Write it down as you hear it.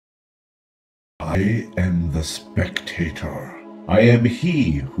I am the spectator. I am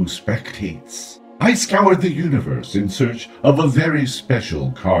he who spectates. I scoured the universe in search of a very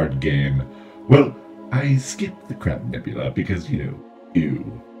special card game. Well, I skipped the Crab Nebula because,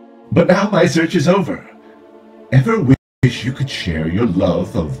 ew. But now my search is over. Ever wish you could share your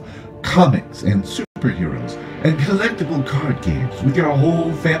love of comics and superheroes and collectible card games with your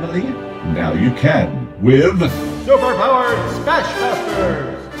whole family? Now you can with Superpowered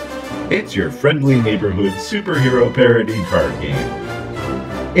Smashmasters! It's your friendly neighborhood superhero parody card game.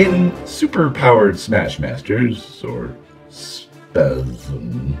 In Superpowered Smashmasters, or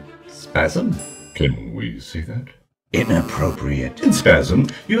Spasm? Can we say that? Inappropriate. In Spasm,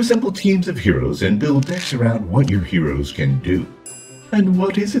 you assemble teams of heroes and build decks around what your heroes can do. And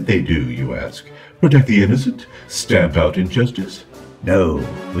what is it they do, you ask? Protect the innocent? Stamp out injustice? No,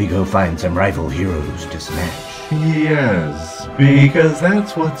 we go find some rival heroes to smash. Yes, because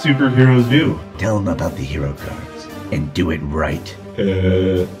that's what superheroes do. Tell them about the hero cards, and do it right.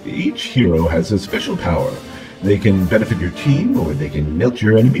 Each hero has a special power. They can benefit your team, or they can melt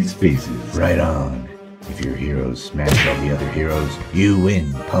your enemies' faces. Right on. If your heroes smash all the other heroes, you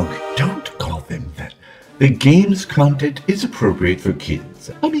win, punk. Don't call them that. The game's content is appropriate for kids.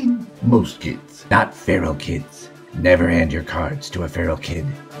 I mean, most kids. Not feral kids. Never hand your cards to a feral kid.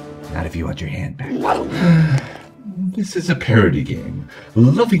 Not if you want your hand back. This is a parody game,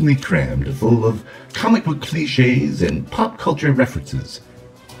 lovingly crammed full of comic book cliches and pop culture references.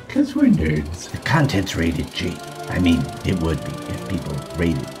 'Cause we're nerds. The content's rated G. I mean, it would be if people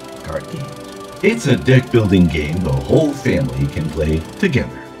rated card games. It's a deck-building game the whole family can play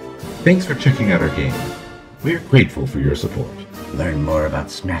together. Thanks for checking out our game. We're grateful for your support. Learn more about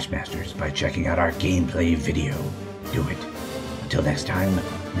Smashmasters by checking out our gameplay video. Do it. Until next time,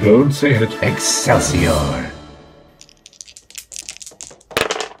 Don't say it. Excelsior!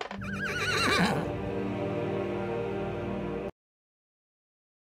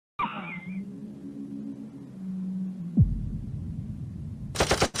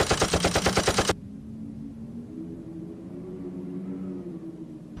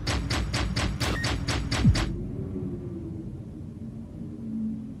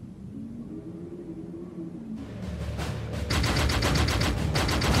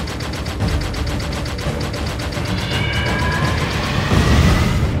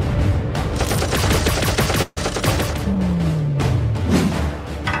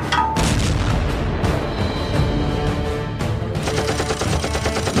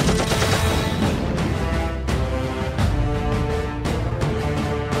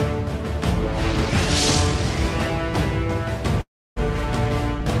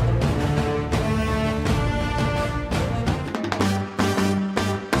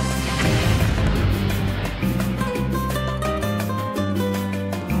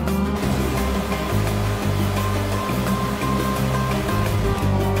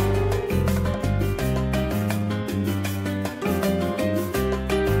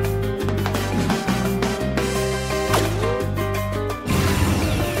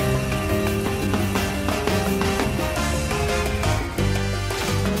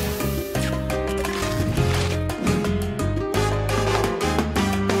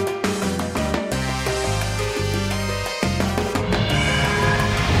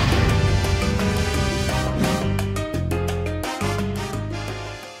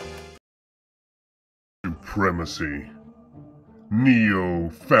 Supremacy,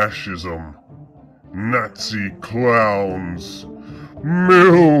 neo-fascism, Nazi clowns,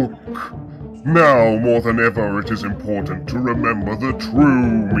 milk. Now more than ever it is important to remember the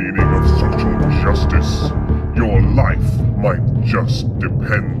true meaning of social justice. Your life might just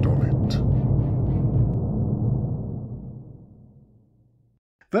depend on it.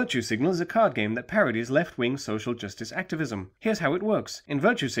 Virtue Signal is a card game that parodies left-wing social justice activism. Here's how it works. In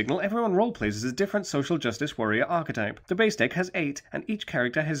Virtue Signal, everyone roleplays as a different social justice warrior archetype. The base deck has 8, and each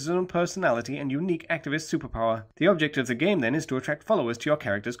character has his own personality and unique activist superpower. The object of the game then is to attract followers to your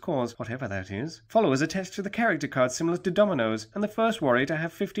character's cause, whatever that is. Followers attach to the character cards similar to dominoes, and the first warrior to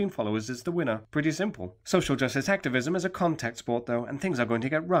have 15 followers is the winner. Pretty simple. Social justice activism is a contact sport though, and things are going to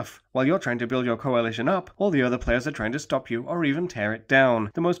get rough. While you're trying to build your coalition up, all the other players are trying to stop you or even tear it down.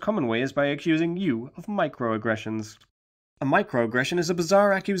 The most common way is by accusing you of microaggressions. A microaggression is a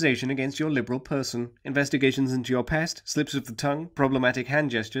bizarre accusation against your liberal person. Investigations into your past, slips of the tongue, problematic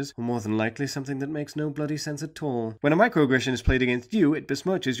hand gestures, or more than likely something that makes no bloody sense at all. When a microaggression is played against you, it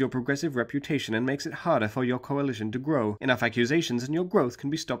besmirches your progressive reputation and makes it harder for your coalition to grow. Enough accusations and your growth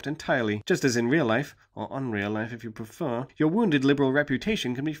can be stopped entirely. Just as in real life, or unreal life if you prefer, your wounded liberal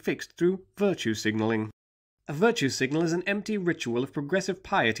reputation can be fixed through virtue signaling. A virtue signal is an empty ritual of progressive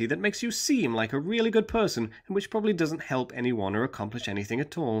piety that makes you seem like a really good person, and which probably doesn't help anyone or accomplish anything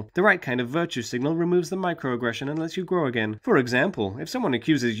at all. The right kind of virtue signal removes the microaggression and lets you grow again. For example, if someone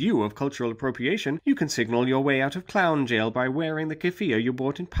accuses you of cultural appropriation, you can signal your way out of clown jail by wearing the keffiyeh you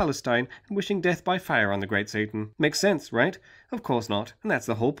bought in Palestine and wishing death by fire on the great Satan. Makes sense, right? Of course not, and that's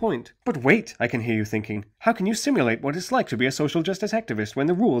the whole point. But wait, I can hear you thinking. How can you simulate what it's like to be a social justice activist when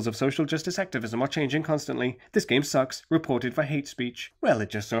the rules of social justice activism are changing constantly? This game sucks, reported for hate speech. Well, it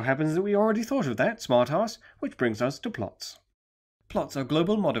just so happens that we already thought of that, smartass, which brings us to plots. Plots are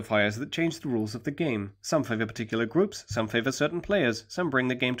global modifiers that change the rules of the game. Some favor particular groups, some favor certain players, some bring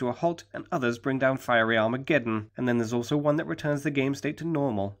the game to a halt, and others bring down fiery Armageddon. And then there's also one that returns the game state to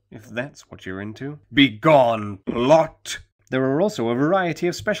normal, if that's what you're into. Be gone, plot! There are also a variety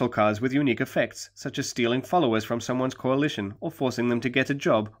of special cards with unique effects, such as stealing followers from someone's coalition, or forcing them to get a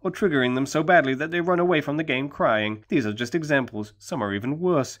job, or triggering them so badly that they run away from the game crying. These are just examples, some are even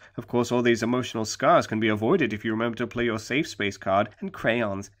worse. Of course, all these emotional scars can be avoided if you remember to play your safe space card, and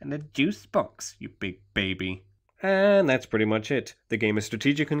crayons, and a juice box, you big baby. And that's pretty much it. The game is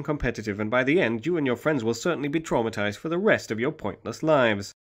strategic and competitive, and by the end, you and your friends will certainly be traumatized for the rest of your pointless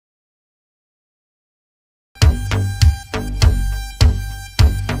lives.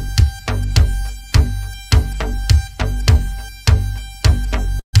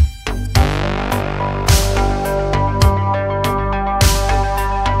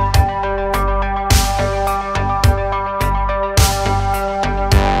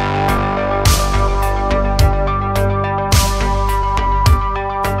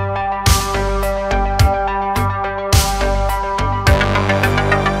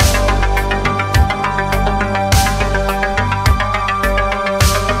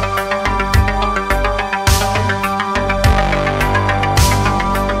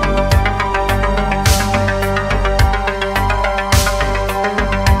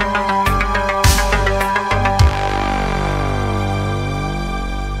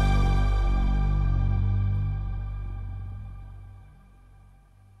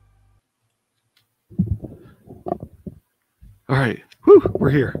 All right. Whew, we're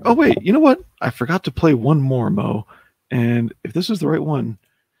here. Oh, wait. You know what? I forgot to play one more, Mo. And if this is the right one,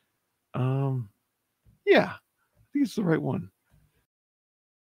 yeah, I think it's the right one.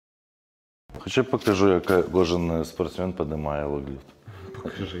 Хоча покажу, як кожен спортсмен піднімає вигляд.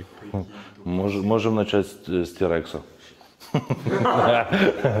 Покажи. Можемо почати з T-Rex. Ну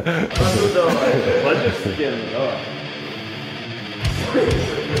давай, бачиш стіну, давай.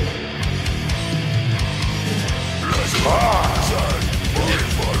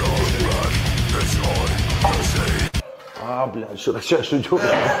 А, блядь, що так я шучу?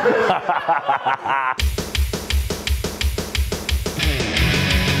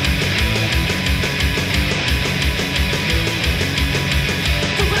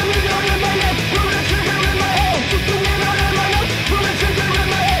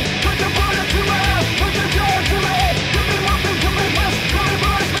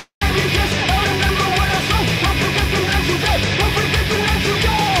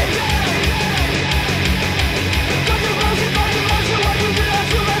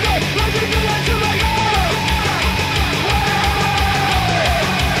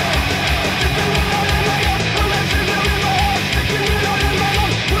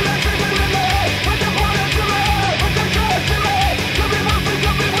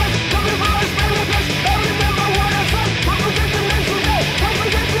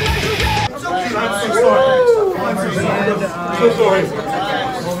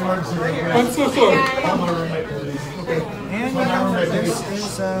 I'm so sorry.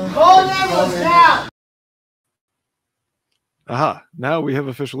 Aha, now we have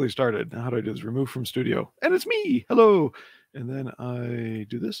officially started. Now how do I do this? Remove from studio. And it's me. Hello. And then I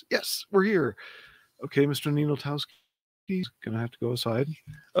do this. Yes, we're here. Okay, Mr. NINALTOWSKI, gonna have to go aside.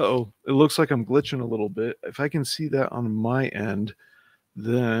 Uh-oh, it looks like I'm glitching a little bit. If I can see that on my end,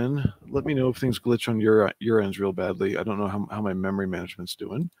 then let me know if things glitch on your ends real badly. I don't know how my memory management's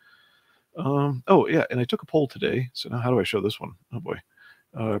doing. Oh yeah, and I took a poll today. So now how do I show this one? Oh boy.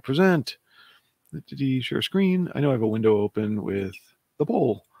 Present. Did he share screen? I know I have a window open with the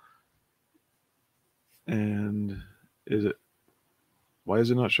poll. And why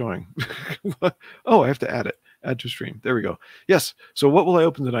is it not showing? Oh, I have to add it. Add to stream. There we go. Yes. So what will I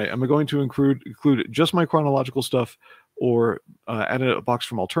open tonight? Am I going to include just my chronological stuff, or add a box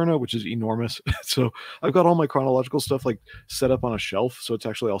from Alterna, which is enormous. So I've got all my chronological stuff like set up on a shelf, so it's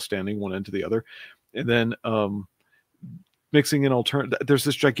actually all standing one end to the other. And then mixing in there's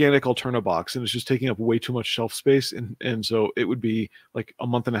this gigantic Alterna box, and it's just taking up way too much shelf space, and so it would be like a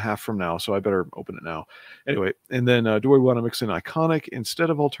month and a half from now, so I better open it now. Anyway, and then do I want to mix in Iconic instead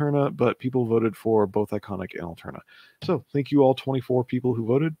of Alterna? But people voted for both Iconic and Alterna. So thank you all 24 people who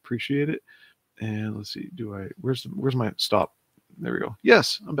voted. Appreciate it. And let's see, where's my stop? There we go.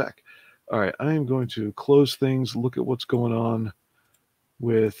 Yes, I'm back. All right, I am going to close things, look at what's going on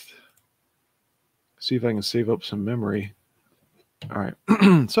see if I can save up some memory. All right.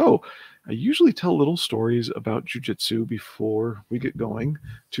 So I usually tell little stories about jujitsu before we get going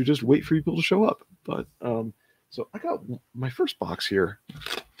to just wait for people to show up. But so I got my first box here.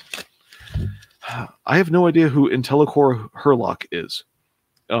 I have no idea who IntelliCore Herlock is.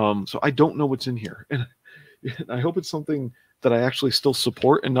 So I don't know what's in here. And I hope it's something that I actually still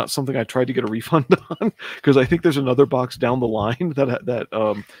support and not something I tried to get a refund on, because I think there's another box down the line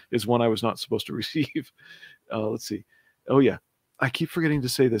that is one I was not supposed to receive. Let's see. Oh, yeah. I keep forgetting to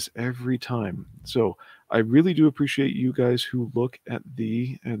say this every time. So I really do appreciate you guys who look at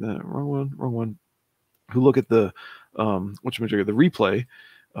the wrong one, who look at the the replay,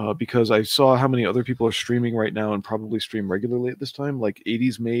 because I saw how many other people are streaming right now and probably stream regularly at this time. Like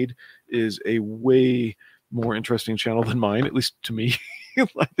 80s Made is a way more interesting channel than mine, at least to me.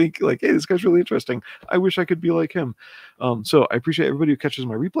 I think like, hey, this guy's really interesting. I wish I could be like him. So I appreciate everybody who catches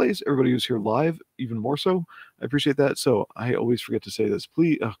my replays, everybody who's here live, even more so. I appreciate that. So I always forget to say this.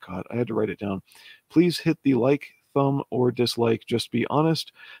 Please, oh God, I had to write it down. Please hit the like, thumb, or dislike. Just be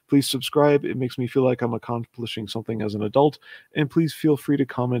honest. Please subscribe. It makes me feel like I'm accomplishing something as an adult. And please feel free to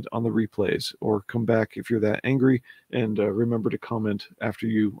comment on the replays or come back if you're that angry. And remember to comment after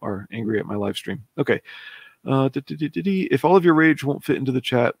you are angry at my live stream. Okay. If all of your rage won't fit into the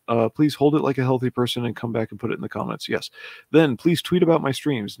chat, please hold it like a healthy person and come back and put it in the comments. Yes. Then please tweet about my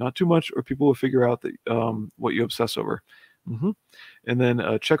streams. Not too much, or people will figure out that what you obsess over. And then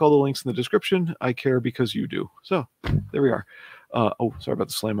check all the links in the description. I care because you do. So there we are. Oh, sorry about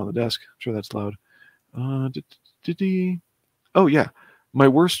the slam on the desk. I'm sure that's loud. Oh, yeah. My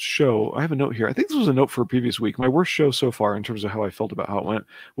worst show, I have a note here. I think this was a note for a previous week. My worst show so far in terms of how I felt about how it went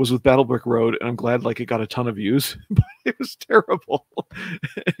was with Battle Brick Road, and I'm glad like it got a ton of views, but it was terrible.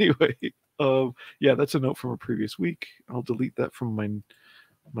 Anyway, yeah, that's a note from a previous week. I'll delete that from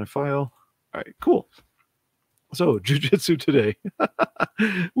my file. All right, cool. So, Jiu-Jitsu today.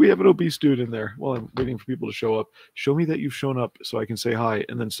 We have an obese dude in there while I'm waiting for people to show up. Show me that you've shown up so I can say hi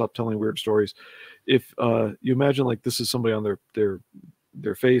and then stop telling weird stories. If you imagine like this is somebody on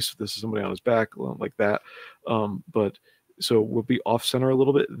their face, this is somebody on his back, like that. But so we'll be off center a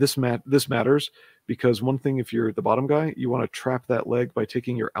little bit. This matters because one thing, if you're the bottom guy, you want to trap that leg by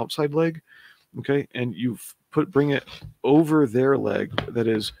taking your outside leg, okay, and you bring it over their leg, that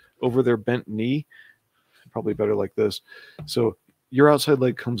is over their bent knee. Probably better like this. So your outside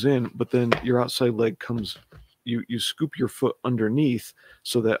leg comes in, but then your outside leg comes, you scoop your foot underneath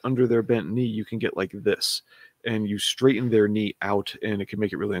so that under their bent knee you can get like this, and you straighten their knee out, and it can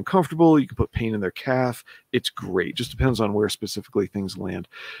make it really uncomfortable. You can put pain in their calf. It's great. Just depends on where specifically things land.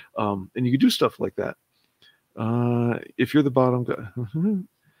 And you can do stuff like that. If you're the bottom guy,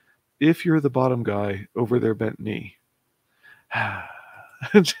 if you're the bottom guy over their bent knee.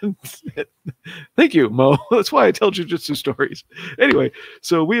 Thank you, Mo. That's why I tell jujitsu stories. Anyway,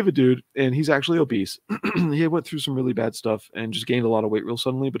 so we have a dude, and he's actually obese. He went through some really bad stuff and just gained a lot of weight real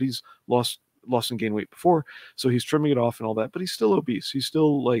suddenly, but he's lost and gained weight before, so he's trimming it off and all that, but he's still obese. He's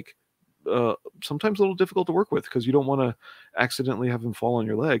still like sometimes a little difficult to work with because you don't want to accidentally have him fall on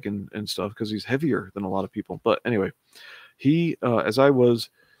your leg and stuff because he's heavier than a lot of people. But anyway, he as I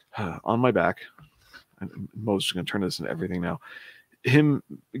was on my back, Mo's just going to turn this into everything now. Him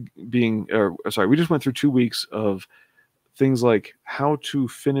being, we just went through 2 weeks of things like how to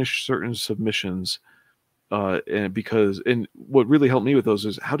finish certain submissions, and what really helped me with those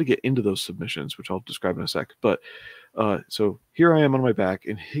is how to get into those submissions, which I'll describe in a sec. But so here I am on my back,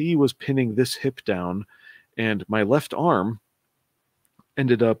 and he was pinning this hip down, and my left arm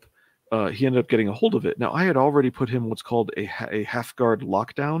ended up getting a hold of it. Now, I had already put him what's called a half guard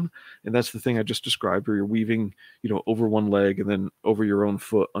lockdown, and that's the thing I just described, where you're weaving, over one leg and then over your own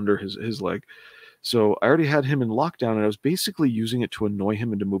foot under his leg. So I already had him in lockdown, and I was basically using it to annoy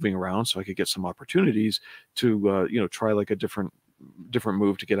him into moving around so I could get some opportunities to, try like a different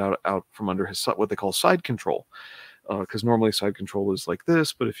move to get out from under his, what they call side control. Because normally side control is like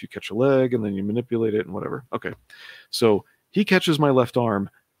this, but if you catch a leg and then you manipulate it and whatever. Okay, so he catches my left arm,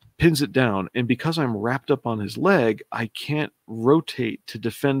 pins it down, and because I'm wrapped up on his leg, I can't rotate to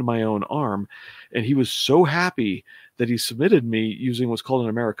defend my own arm. And he was so happy that he submitted me using what's called an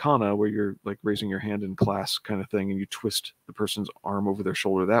Americana, where you're like raising your hand in class kind of thing, and you twist the person's arm over their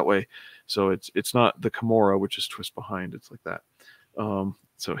shoulder that way. So it's not the Kimura, which is twist behind. It's like that.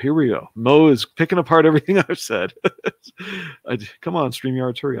 So here we go. Mo is picking apart everything I've said. Come on,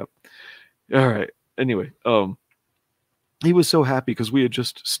 StreamYards, hurry up. All right. Anyway, he was so happy because we had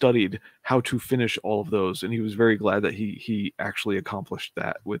just studied how to finish all of those, and he was very glad that he actually accomplished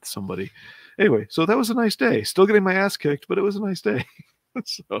that with somebody. Anyway, so that was a nice day. Still getting my ass kicked, but it was a nice day.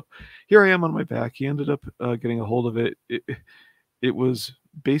 So here I am on my back. He ended up getting a hold of it. It was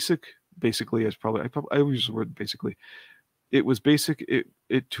basically, as probably I use the word basically. It was basic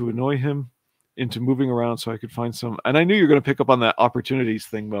it to annoy him into moving around so I could find some. And I knew you were going to pick up on that opportunities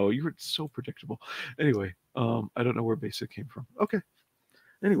thing, Mo. You were so predictable. Anyway, I don't know where basic came from. Okay.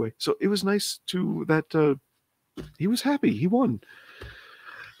 Anyway, so it was nice that he was happy. He won.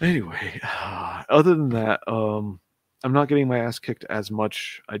 Anyway, other than that, I'm not getting my ass kicked as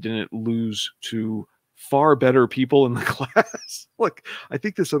much. I didn't lose to far better people in the class. Look, I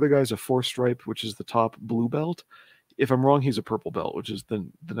think this other guy's a 4-stripe, which is the top blue belt. If I'm wrong, he's a purple belt, which is the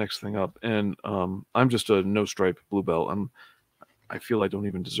next thing up. And I'm just a no-stripe blue belt. I feel I don't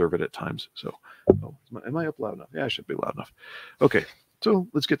even deserve it at times. So, am I up loud enough? Yeah, I should be loud enough. Okay, so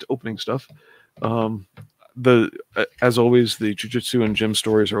let's get to opening stuff. As always, the Jiu-Jitsu and gym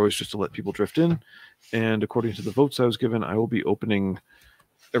stories are always just to let people drift in. And according to the votes I was given, I will be opening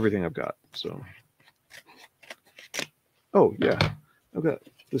everything I've got. So, oh yeah, I've got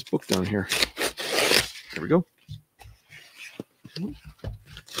this book down here. There we go.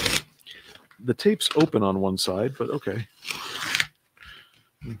 The tape's open on one side, but okay.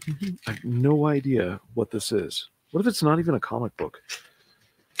 I have no idea what this is. What if it's not even a comic book?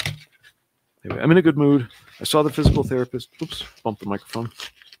 Anyway, I'm in a good mood. I saw the physical therapist. Oops, bumped the microphone.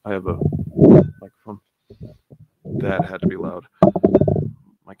 I have a microphone. That had to be loud.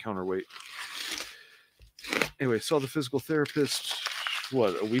 My counterweight. Anyway, saw the physical therapist,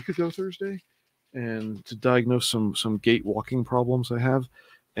 what, a week ago Thursday? And to diagnose some gait walking problems I have.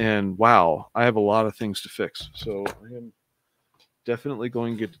 And wow, I have a lot of things to fix. So I am definitely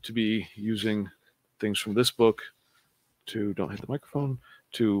going to be using things from this book to, don't hit the microphone,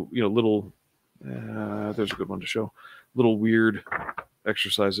 to, little, there's a good one to show, little weird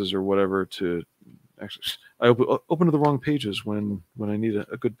exercises or whatever to, I open to the wrong pages when I need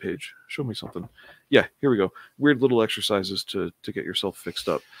a good page. Show me something. Yeah, here we go. Weird little exercises to get yourself fixed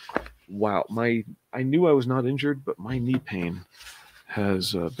up. Wow, I knew I was not injured, but my knee pain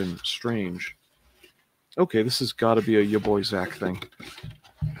has been strange. Okay, this has got to be a your boy Zach thing.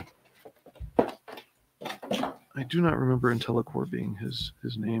 I do not remember IntelliCore being his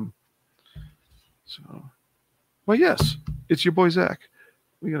name. So, well, yes, it's your boy Zach.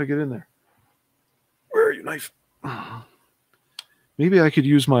 We got to get in there. Where are you, knife? Maybe I could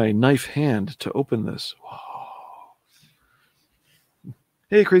use my knife hand to open this. Whoa.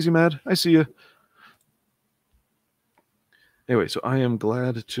 Hey, Crazy Mad, I see you. Anyway, so I am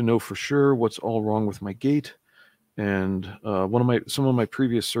glad to know for sure what's all wrong with my gait, and some of my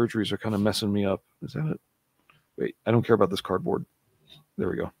previous surgeries are kind of messing me up. Is that it? Wait, I don't care about this cardboard. There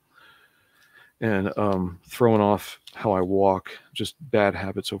we go. And throwing off how I walk, just bad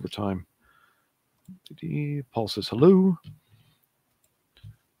habits over time. Paul says hello.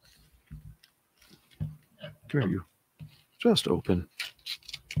 Come here, you. Just open.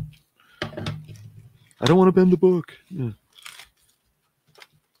 I don't want to bend the book. Yeah.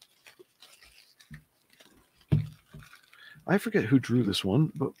 I forget who drew this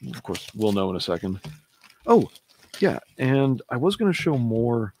one, but of course we'll know in a second. Oh, yeah, and I was going to show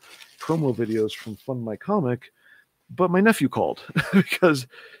more promo videos from Fund My Comic, but my nephew called because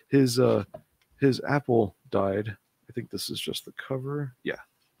his Apple died. I think this is just the cover. Yeah,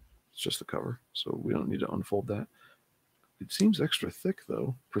 it's just the cover, so we don't need to unfold that. It seems extra thick,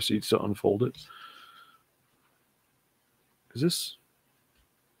 though. Proceeds to unfold it. Is this?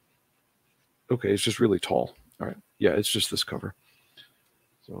 Okay, it's just really tall. All right. Yeah, it's just this cover.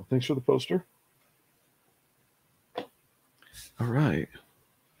 So thanks for the poster. All right.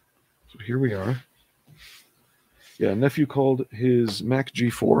 So here we are. Yeah, nephew called. His Mac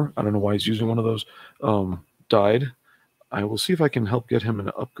G4. I don't know why he's using one of those. Died. I will see if I can help get him an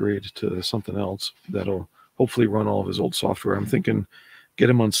upgrade to something else that'll hopefully run all of his old software. I'm thinking get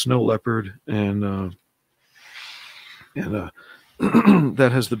him on Snow Leopard and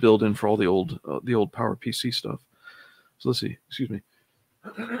that has the build-in for all the old PowerPC stuff. So let's see. Excuse me.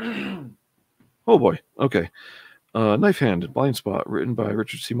 Oh boy. Okay. Knife Hand, Blind Spot, written by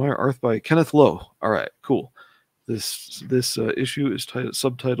Richard C. Meyer, art by Kenneth Lowe. All right, cool. This issue is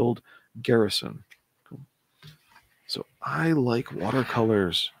subtitled Garrison. Cool. So I like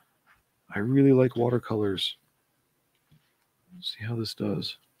watercolors. I really like watercolors. Let's see how this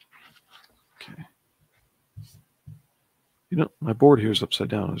does. Okay. You know, my board here is upside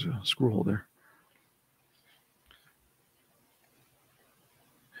down. There's a screw hole there.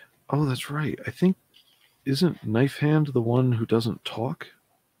 Oh, that's right. I think, isn't Knife Hand the one who doesn't talk?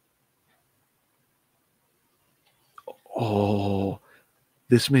 Oh,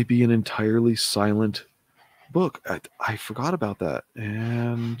 this may be an entirely silent book. I forgot about that.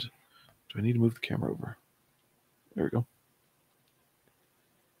 And do I need to move the camera over? There we go.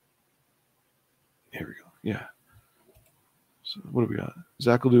 Here we go. Yeah. So what do we got?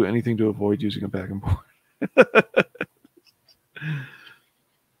 Zach will do anything to avoid using a back and board.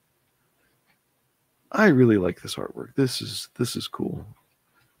 I really like this artwork. This is cool.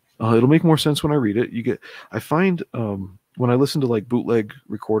 It'll make more sense when I read it. I find when I listen to like bootleg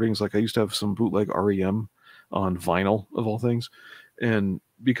recordings, like I used to have some bootleg REM on vinyl of all things, and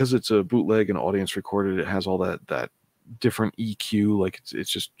because it's a bootleg and audience recorded, it has all that different EQ. Like it's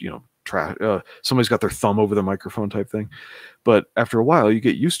just, you know, somebody's got their thumb over the microphone type thing. But after a while, you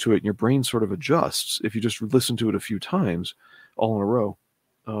get used to it, and your brain sort of adjusts if you just listen to it a few times, all in a row.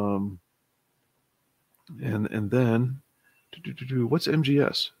 And then what's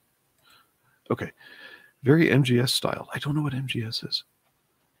MGS? Okay, very MGS style. I don't know what MGS is.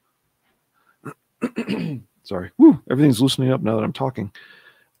 Sorry. Woo, everything's loosening up now that I'm talking.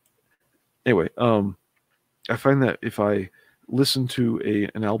 Anyway, I find that if I listen to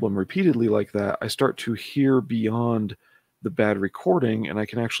an album repeatedly like that, I start to hear beyond the bad recording, and I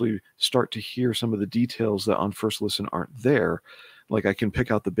can actually start to hear some of the details that on first listen aren't there. Like I can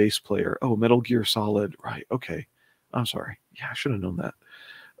pick out the bass player. Oh, Metal Gear Solid. Right. Okay. I'm sorry. Yeah, I should have known that.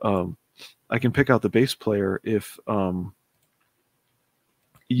 I can pick out the bass player if,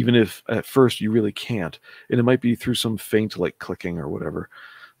 even if at first you really can't, and it might be through some faint like clicking or whatever.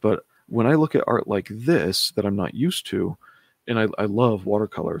 But when I look at art like this that I'm not used to, and I love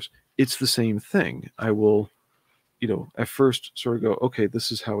watercolors, it's the same thing. I will, you know, at first sort of go, okay,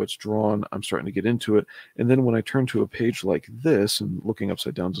 this is how it's drawn. I'm starting to get into it. And then when I turn to a page like this, and looking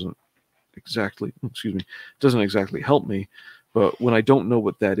upside down doesn't exactly help me. But when I don't know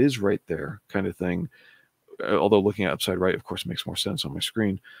what that is right there kind of thing, although looking at upside right, of course, makes more sense on my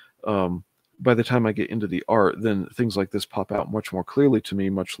screen. By the time I get into the art, then things like this pop out much more clearly to me,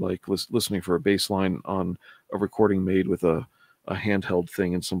 much like listening for a bass line on a recording made with a handheld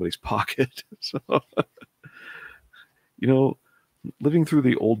thing in somebody's pocket. So, you know, living through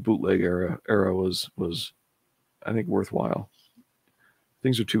the old bootleg era was I think worthwhile.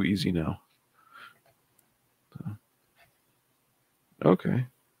 Things are too easy now. Okay.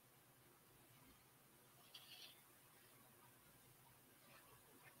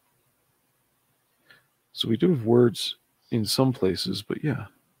 So we do have words in some places, but yeah.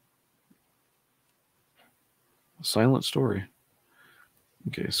 A silent story.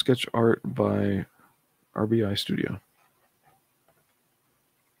 Okay, sketch art by RBI Studio.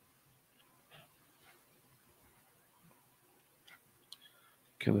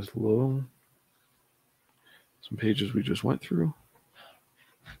 Kenneth Lowe. Some pages we just went through.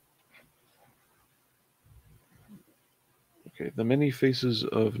 Okay, The Many Faces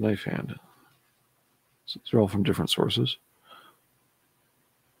of Knife Hand. So these are all from different sources.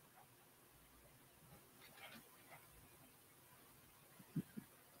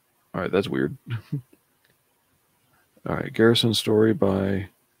 All right, that's weird. All right, Garrison story by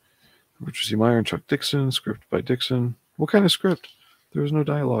Richard C. Meyer and Chuck Dixon. Script by Dixon. What kind of script? There was no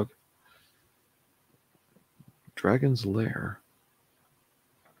dialogue. Dragon's Lair.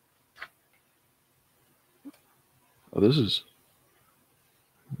 Oh, this is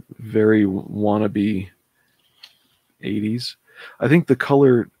very wannabe 80s. I think the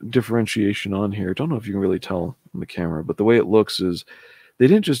color differentiation on here, I don't know if you can really tell on the camera, but the way it looks is they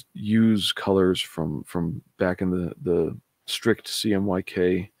didn't just use colors from back in the strict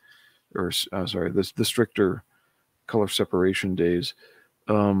CMYK, or sorry, the stricter color separation days.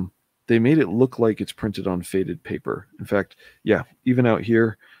 They made it look like it's printed on faded paper. In fact, yeah, even out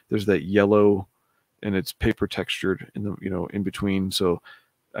here, there's that yellow, and it's paper textured in the, you know, in between. So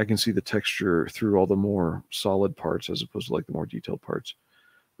I can see the texture through all the more solid parts as opposed to like the more detailed parts.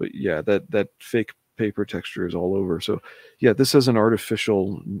 But yeah, that fake paper texture is all over. So yeah, this has an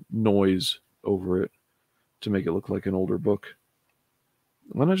artificial noise over it to make it look like an older book.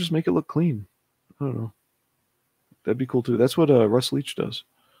 Why not just make it look clean? I don't know. That'd be cool too. That's what Russ Leach does.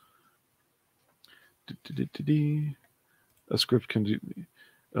 A script can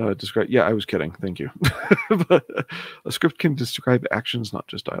describe. Yeah, I was kidding. Thank you. But a script can describe actions, not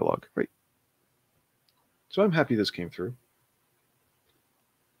just dialogue, right? So I'm happy this came through.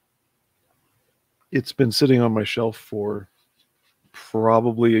 It's been sitting on my shelf for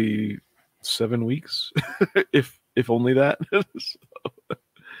probably 7 weeks, if only that.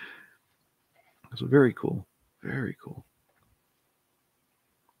 So very cool. Very cool.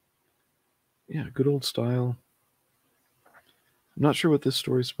 Yeah, good old style. I'm not sure what this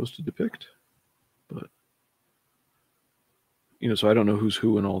story is supposed to depict, but so I don't know who's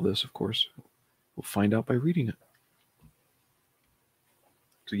who in all this, of course. We'll find out by reading it.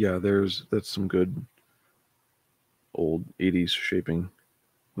 So yeah, that's some good old 80s shaping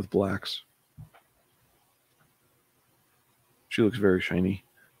with blacks. She looks very shiny.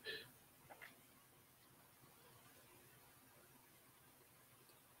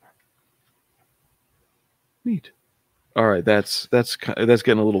 Neat. All right, that's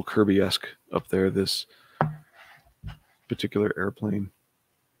getting a little Kirby-esque up there, this particular airplane.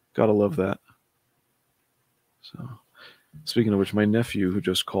 Gotta love that. So, speaking of which, my nephew who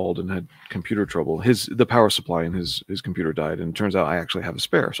just called and had computer trouble, the power supply in his computer died, and it turns out I actually have a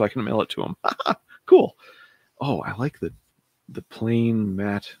spare, so I can mail it to him. Cool. Oh, I like the plain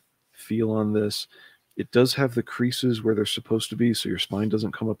matte feel on this. It does have the creases where they're supposed to be, so your spine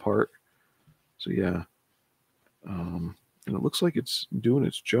doesn't come apart. So yeah. And it looks like it's doing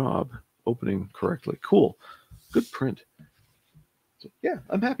its job, opening correctly. Cool. Good print. So, yeah,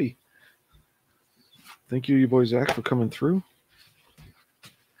 I'm happy. Thank you, boy Zach, for coming through.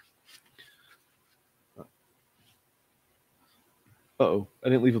 Uh-oh, I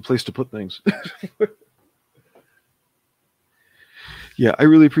didn't leave a place to put things. Yeah, I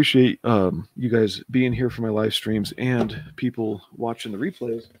really appreciate you guys being here for my live streams and people watching the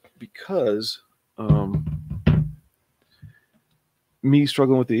replays, because me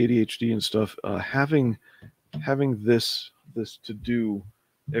struggling with the ADHD and stuff, having this to do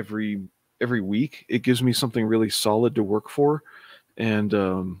every week, it gives me something really solid to work for, and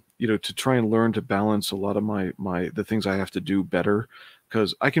to try and learn to balance a lot of the things I have to do better,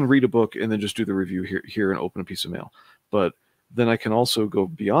 because I can read a book and then just do the review here and open a piece of mail, but then I can also go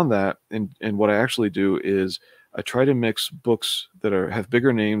beyond that, and what I actually do is I try to mix books that have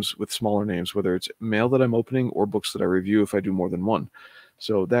bigger names with smaller names, whether it's mail that I'm opening or books that I review if I do more than one.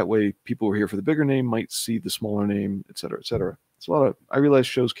 So that way people who are here for the bigger name might see the smaller name, et cetera, et cetera. It's I realize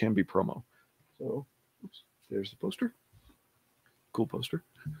shows can be promo. So oops, there's the poster. Cool poster.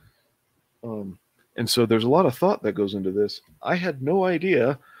 And so there's a lot of thought that goes into this. I had no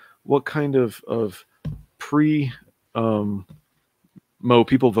idea what kind of Mo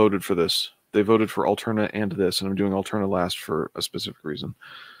people voted for this. They voted for Alterna and this, and I'm doing Alterna last for a specific reason.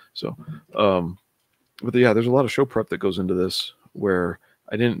 So, but yeah, there's a lot of show prep that goes into this where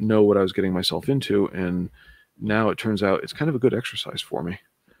I didn't know what I was getting myself into, and now it turns out it's kind of a good exercise for me.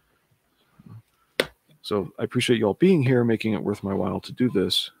 So I appreciate you all being here, making it worth my while to do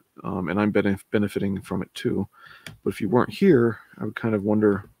this, and I'm benefiting from it too. But if you weren't here, I would kind of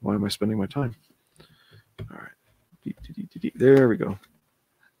wonder, why am I spending my time? All right. There we go.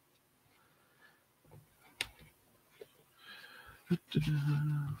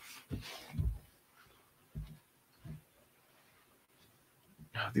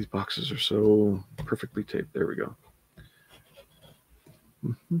 These boxes are so perfectly taped. There we go.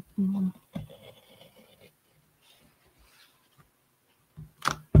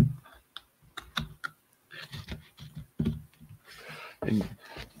 And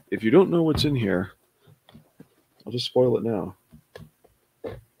if you don't know what's in here, I'll just spoil it now.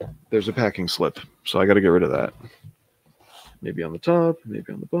 There's a packing slip, so I got to get rid of that. Maybe on the top,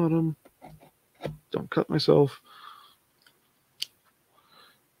 maybe on the bottom. Don't cut myself.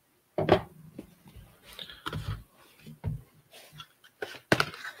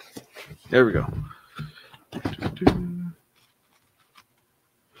 There we go.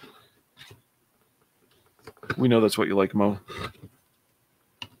 We know that's what you like, Mo.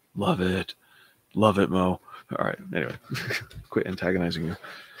 Love it. Love it, Mo. All right, anyway, quit antagonizing you.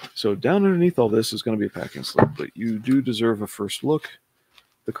 So down underneath all this is going to be a packing slip, but you do deserve a first look.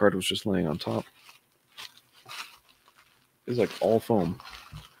 The card was just laying on top. It's like all foam.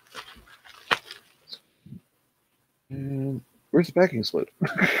 And where's the packing slip?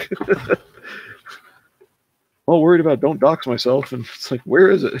 All worried about don't dox myself, and it's like,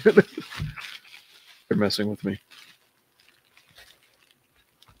 where is it? They're messing with me.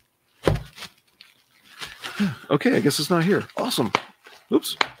 Okay, I guess it's not here. Awesome.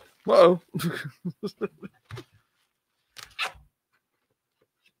 Oops. Whoa. So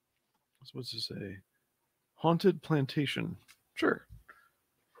what's it say? Haunted Plantation. Sure.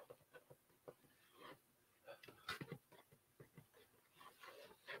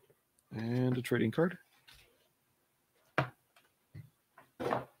 And a trading card.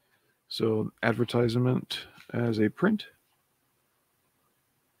 So advertisement as a print.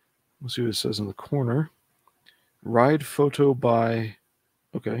 Let's see what it says in the corner. Ride photo by,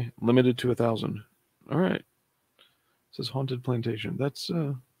 okay, limited to 1,000. All right. It says Haunted Plantation. That's,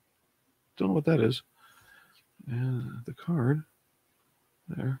 don't know what that is. And the card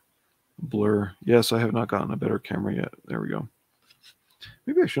there. Blur. Yes, I have not gotten a better camera yet. There we go.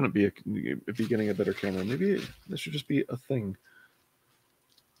 Maybe I shouldn't be getting a better camera. Maybe this should just be a thing.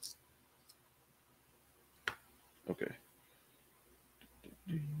 Okay.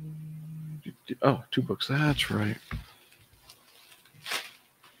 Oh, 2 books. That's right.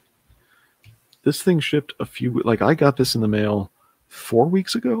 This thing shipped a few, like I got this in the mail 4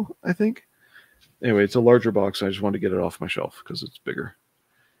 weeks ago, I think. Anyway, it's a larger box. I just wanted to get it off my shelf because it's bigger.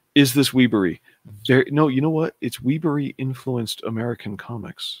 Is this Weebery? No, you know what? It's Weebery influenced American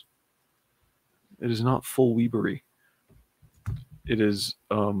comics. It is not full Weebery. It is,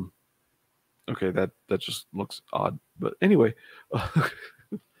 okay, that just looks odd. But anyway,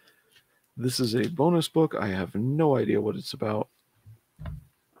 this is a bonus book. I have no idea what it's about.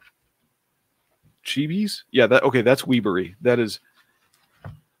 Chibis? Yeah, okay, that's Weebery. That is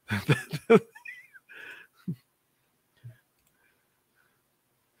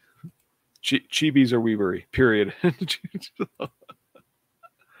Chibis are Weebery, period.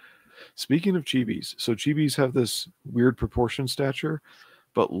 Speaking of Chibis, so Chibis have this weird proportion stature,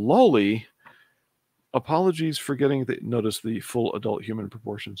 but Lolly, apologies for getting notice the full adult human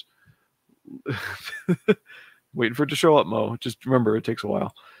proportions. Waiting for it to show up, Mo. Just remember, it takes a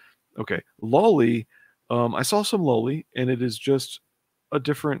while. Okay, Lolly, I saw some Lolly, and it is just a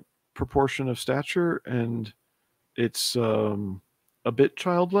different proportion of stature, and it's a bit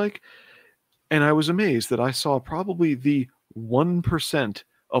childlike. And I was amazed that I saw probably the 1%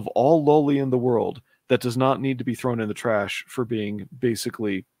 of all Lolly in the world that does not need to be thrown in the trash for being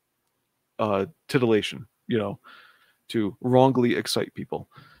basically titillation, you know, to wrongly excite people.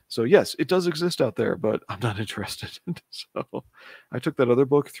 So yes, it does exist out there, but I'm not interested. So I took that other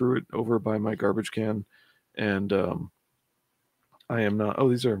book, threw it over by my garbage can, and I am not. Oh,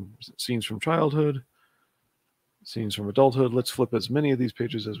 these are scenes from childhood, scenes from adulthood. Let's flip as many of these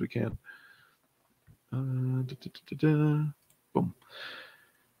pages as we can. Boom.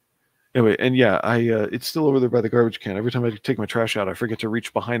 Anyway, and yeah, it's still over there by the garbage can. Every time I take my trash out, I forget to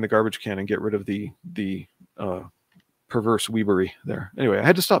reach behind the garbage can and get rid of the perverse weebery there. Anyway, I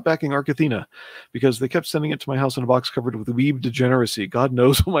had to stop backing Arcathena because they kept sending it to my house in a box covered with weeb degeneracy. God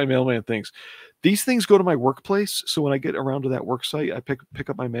knows what my mailman thinks. These things go to my workplace, so when I get around to that work site, I pick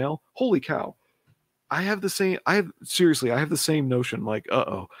up my mail. Holy cow. I have the same notion, like,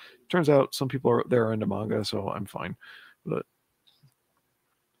 uh-oh. Turns out some people are into manga, so I'm fine. But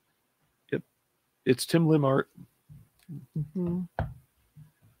yep, it's Tim Lim art. Mm-hmm.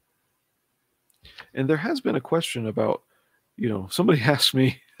 And there has been a question about, you know, somebody asked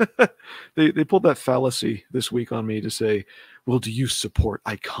me, they pulled that fallacy this week on me to say, well, do you support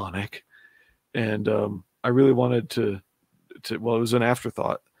Iconic? And I really wanted to, well, it was an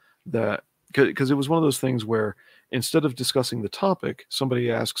afterthought that, because it was one of those things where instead of discussing the topic, somebody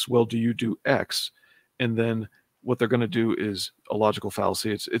asks, well, do you do X? And then what they're going to do is a logical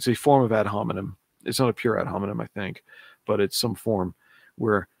fallacy. It's a form of ad hominem. It's not a pure ad hominem, I think, but it's some form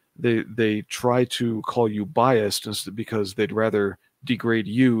where they try to call you biased because they'd rather degrade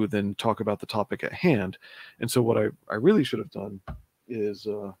you than talk about the topic at hand. And so what I really should have done is,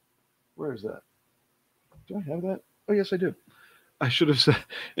 where is that? Do I have that? Oh, yes, I do. I should have said,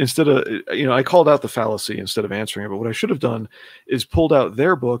 instead of, you know, I called out the fallacy instead of answering it, but what I should have done is pulled out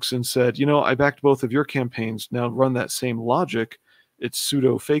their books and said, you know, I backed both of your campaigns. Now run that same logic. It's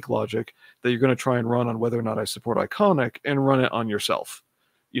pseudo fake logic that you're going to try and run on whether or not I support Iconic and run it on yourself,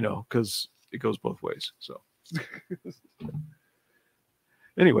 you know, because it goes both ways. So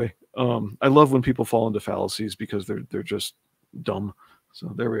anyway, I love when people fall into fallacies because they're just dumb.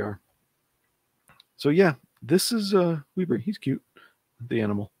 So there we are. So yeah, this is Weeber. He's cute. The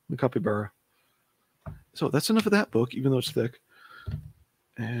animal, the capybara. So that's enough of that book, even though it's thick.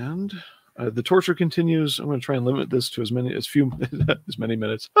 And the torture continues. I'm going to try and limit this to as many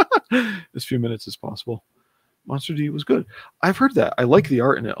minutes as possible. Monster D was good. I've heard that. I like the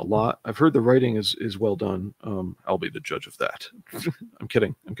art in it a lot. I've heard the writing is well done. I'll be the judge of that. I'm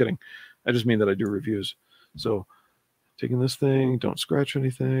kidding. I just mean that I do reviews. So taking this thing, don't scratch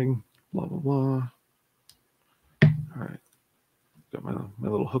anything, blah, blah, blah. All right. Got my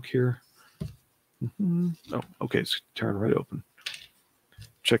little hook here. Mm-hmm. Oh, okay. It's tearing right open.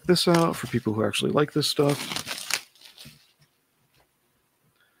 Check this out for people who actually like this stuff.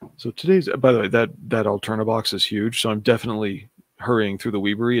 So today's, by the way, that Alterna box is huge. So I'm definitely hurrying through the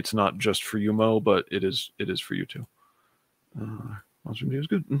Weebery. It's not just for you, Mo, but it is for you too. Monster Media is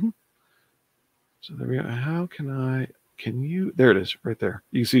good. So there we go. How can you, there it is, right there.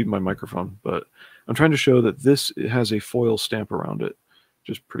 You can see my microphone, but I'm trying to show that this has a foil stamp around it.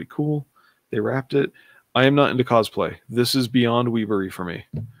 Just pretty cool. They wrapped it. I am not into cosplay. This is beyond Weebery for me.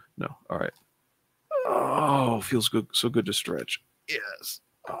 No. All right. Oh, feels good. So good to stretch. Yes.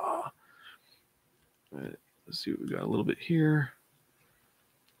 Oh. All right. Let's see what we got a little bit here.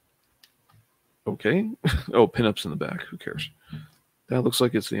 Okay. Oh, pinups in the back. Who cares? That looks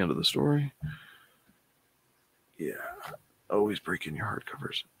like it's the end of the story. Yeah. Always breaking your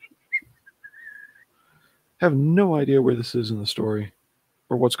hardcovers. Have no idea where this is in the story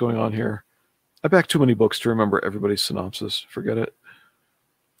or what's going on here. I back too many books to remember everybody's synopsis. Forget it.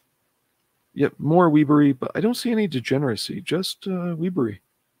 Yep, more Weebery, but I don't see any degeneracy. Just Weebery.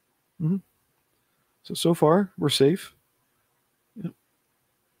 So far, we're safe. Yep.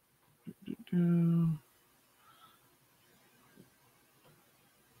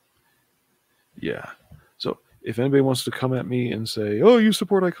 Yeah. So if anybody wants to come at me and say, "Oh, you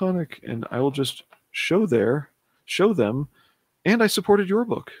support Iconic," and I will just show them, and I supported your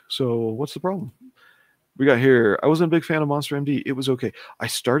book. So what's the problem? We got here. I wasn't a big fan of Monster MD. It was okay. I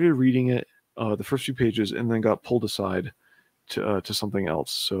started reading it, the first few pages, and then got pulled aside to something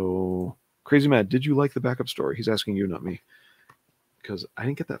else. So Crazy Mad, did you like the backup story? He's asking you, not me, because I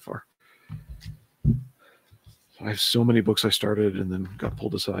didn't get that far. I have so many books I started and then got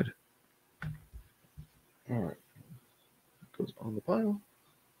pulled aside. All right. Goes on the pile.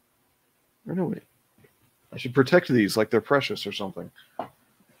 Or no, wait. I should protect these like they're precious or something.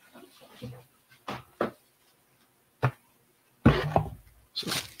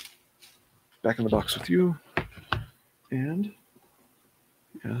 So, back in the box with you. And,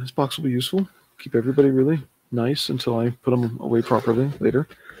 yeah, this box will be useful. Keep everybody really nice until I put them away properly later.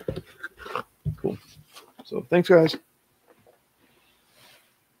 Cool. So, thanks, guys.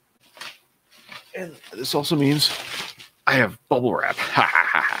 And this also means I have bubble wrap.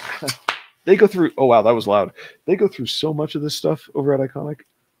 They go through, oh wow, that was loud. They go through so much of this stuff over at Iconic.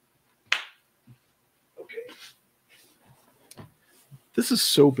 Okay. This is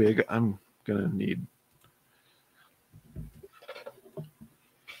so big, I'm going to need.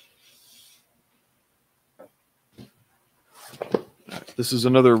 This is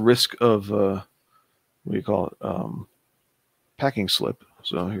another risk of, what do you call it? Packing slip.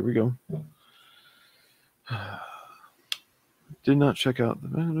 So here we go. Did not check out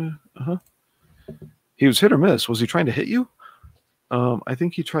the. He was hit or miss. Was he trying to hit you? I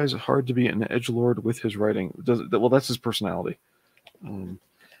think he tries hard to be an edgelord with his writing. Well, that's his personality.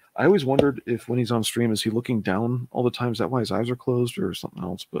 I always wondered if when he's on stream, is he looking down all the time? Is that why his eyes are closed or something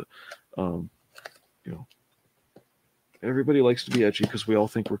else? But you know, everybody likes to be edgy because we all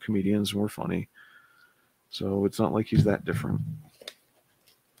think we're comedians and we're funny. So it's not like he's that different.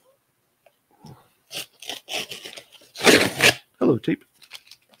 Hello, tape.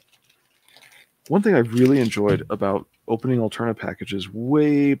 One thing I really enjoyed about opening Alterna packages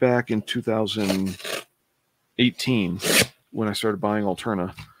way back in 2018 when I started buying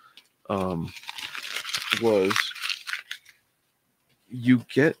Alterna was you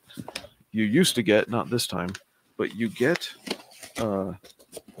used to get, not this time, but you get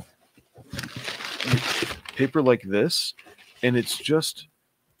paper like this, and it's just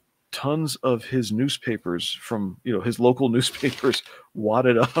tons of his newspapers from, his local newspapers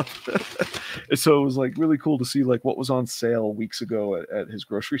wadded up. And so it was like really cool to see like what was on sale weeks ago at his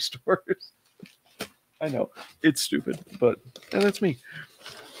grocery stores. I know it's stupid, but that's me.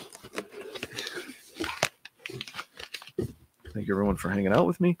 Thank you everyone for hanging out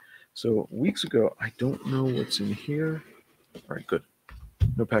with me. So weeks ago, I don't know what's in here. All right, good.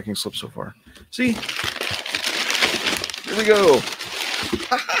 No packing slip so far. See, here we go.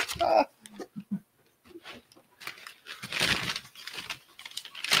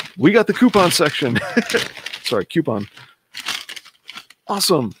 We got the coupon section. Sorry, coupon.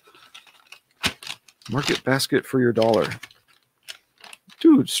 Awesome. Market basket for your $1.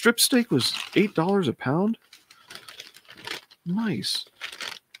 Dude, strip steak was $8 a pound. Nice.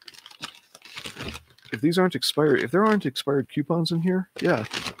 If these aren't expired, if there aren't expired coupons in here, yeah,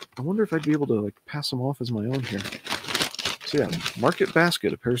 I wonder if I'd be able to like pass them off as my own here. So yeah, Market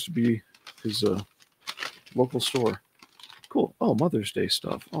Basket appears to be his local store. Cool. Oh, Mother's Day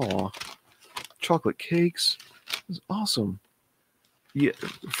stuff. Oh, chocolate cakes. This is awesome. Yeah,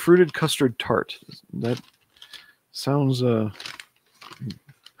 fruited custard tart. That sounds. I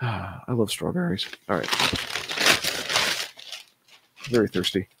love strawberries. All right. Very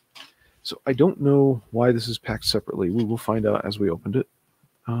thirsty. So I don't know why this is packed separately. We will find out as we opened it.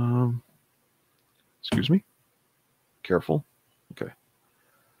 Excuse me. Careful. Okay.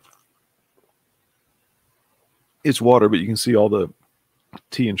 It's water, but you can see all the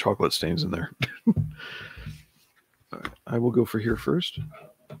tea and chocolate stains in there. I will go for here first.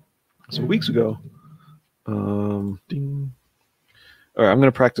 So weeks ago, ding. All right, I'm going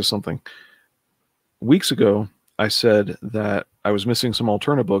to practice something. Weeks ago, I said that I was missing some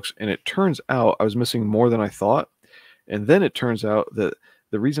Alterna books, and it turns out I was missing more than I thought. And then it turns out that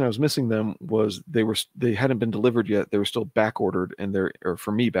the reason I was missing them was they hadn't been delivered yet. They were still back ordered, and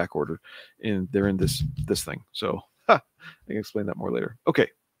for me back ordered, and they're in this thing. So I can explain that more later. Okay,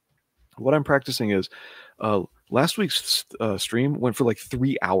 what I'm practicing is last week's stream went for like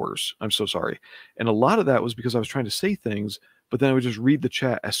 3 hours. I'm so sorry, and a lot of that was because I was trying to say things, but then I would just read the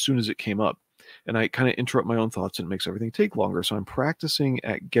chat as soon as it came up, and I kind of interrupt my own thoughts, and it makes everything take longer. So I'm practicing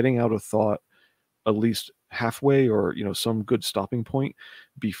at getting out a thought at least halfway, or some good stopping point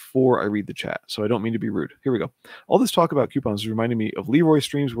before I read the chat. So I don't mean to be rude. Here we go. All this talk about coupons is reminding me of Leroy's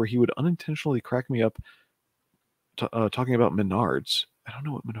streams where he would unintentionally crack me up talking about Menards. I don't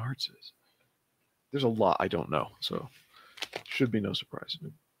know what Menards is. There's a lot I don't know, so should be no surprise.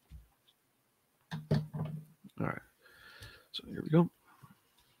 All right, so here we go.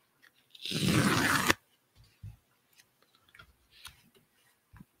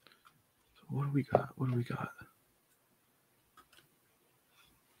 What do we got? What do we got?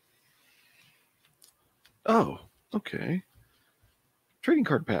 Oh, okay. Trading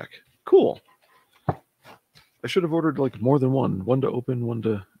card pack. Cool. I should have ordered like more than one. One to open, one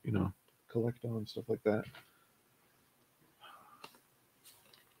to, collect on, stuff like that.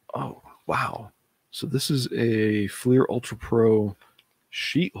 Oh, wow. So this is a Fleer Ultra Pro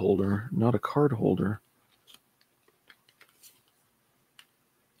sheet holder, not a card holder.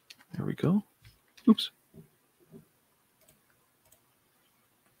 There we go. Oops.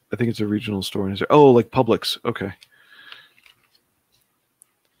 I think it's a regional store. Oh, like Publix. Okay.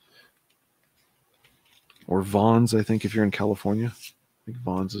 Or Vaughn's, I think, if you're in California. I think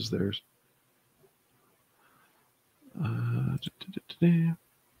Vaughn's is theirs.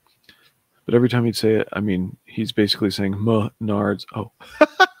 But every time he'd say it, I mean, he's basically saying Menards. Oh.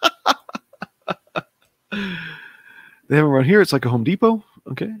 They have them around here. It's like a Home Depot.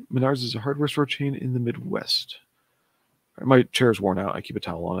 Okay. Menards is a hardware store chain in the Midwest. My chair's worn out. I keep a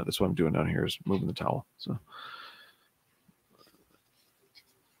towel on it. That's what I'm doing down here, is moving the towel. So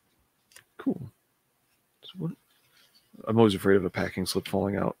cool. So what? I'm always afraid of a packing slip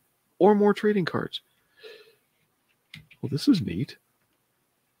falling out or more trading cards. Well, this is neat.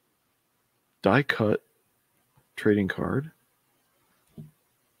 Die cut trading card.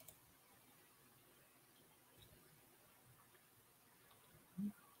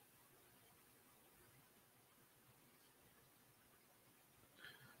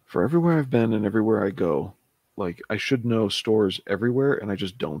 For everywhere I've been and everywhere I go, like, I should know stores everywhere, and I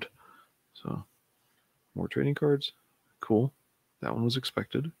just don't. So, more trading cards. Cool. That one was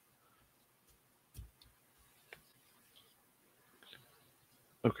expected.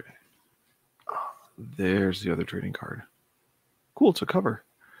 Okay. There's the other trading card. Cool, it's a cover.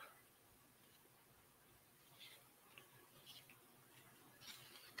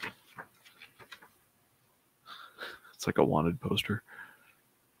 It's like a wanted poster.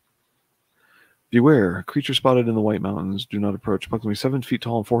 Beware, creature spotted in the White Mountains. Do not approach. Approximately 7 feet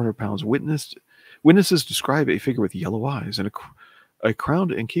tall and 400 pounds. Witnesses describe a figure with yellow eyes and a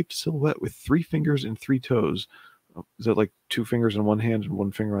crowned and caped silhouette with 3 fingers and 3 toes. Oh, is that like 2 fingers on one hand and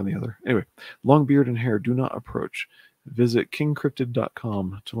 1 finger on the other? Anyway, long beard and hair. Do not approach. Visit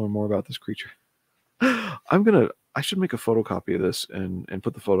kingcryptid.com to learn more about this creature. I should make a photocopy of this and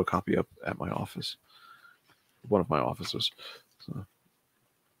put the photocopy up at my office. One of my offices. So.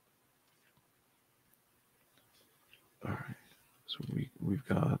 All right, so we've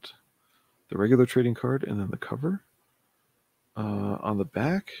got the regular trading card and then the cover. On the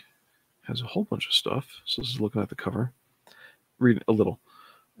back has a whole bunch of stuff. So this is looking at the cover. Read a little.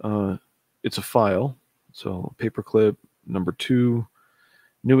 It's a file. So paperclip number 2,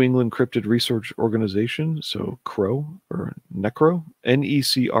 New England Cryptid Research Organization. So CRO or Necro,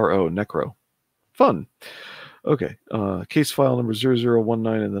 Necro, Necro. Fun. Okay. Case file number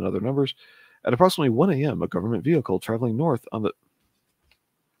 0019 and then other numbers. At approximately 1 a.m., a government vehicle traveling north on the...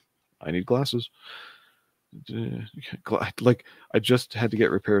 I need glasses. Like, I just had to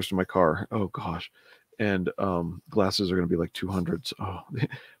get repairs to my car. Oh, gosh. And glasses are going to be like $200. Oh,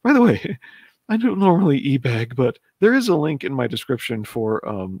 by the way, I don't normally e-bag, but there is a link in my description for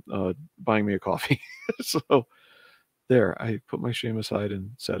buying me a coffee. So there, I put my shame aside and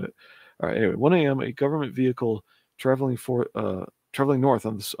said it. All right. Anyway, 1 a.m. a government vehicle traveling north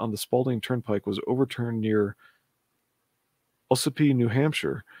on the Spalding Turnpike was overturned near Ossipee, New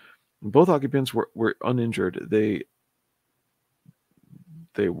Hampshire. Both occupants were uninjured. They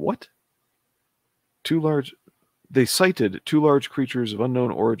what? They cited 2 large creatures of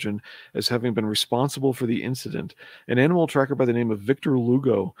unknown origin as having been responsible for the incident. An animal tracker by the name of Victor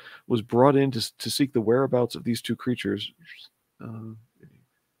Lugo was brought in to seek the whereabouts of these 2 creatures.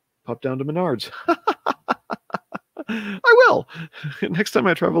 Pop down to Menards. I will. Next time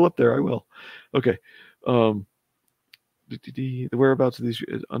I travel up there, I will. Okay. The whereabouts of these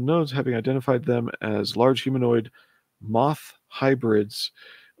unknowns, having identified them as large humanoid moth hybrids,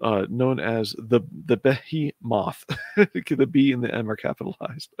 known as the behemoth. The B and the M are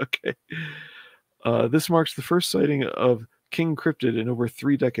capitalized. Okay. This marks the first sighting of King Cryptid in over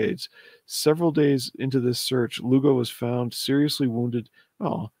 3 decades. Several days into this search, Lugo was found seriously wounded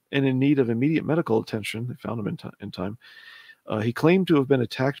and in need of immediate medical attention. They found him in time. He claimed to have been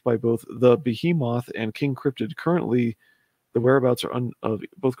attacked by both the behemoth and King Cryptid. Currently, the whereabouts of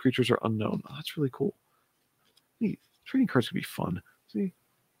both creatures are unknown. Oh, that's really cool. Neat. Trading cards can be fun. See?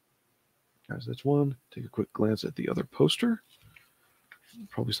 Guys, that's one. Take a quick glance at the other poster.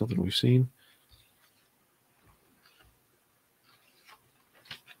 Probably something we've seen.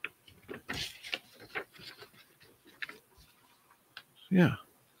 Yeah.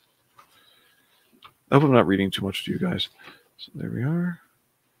 I hope I'm not reading too much to you guys. So there we are.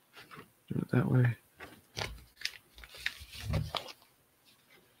 Do it that way.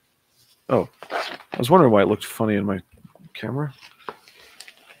 Oh, I was wondering why it looked funny in my camera.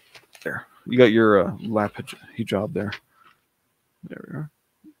 There. You got your lap hijab there. There we are.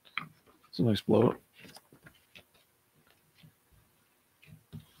 It's a nice blow up.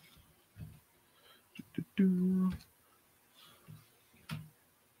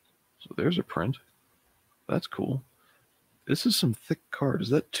 So there's a print. That's cool. This is some thick card. Is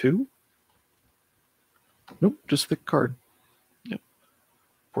that 2? Nope, just thick card. Yep.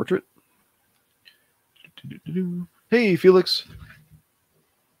 Portrait. Hey, Felix.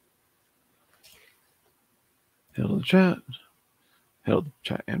 Held the chat. Held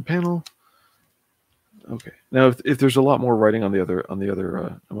chat and panel. Okay. Now, if there's a lot more writing on the other,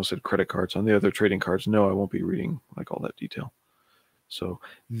 I almost said credit cards, on the other trading cards, no, I won't be reading like all that detail. So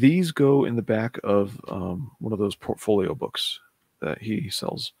these go in the back of one of those portfolio books that he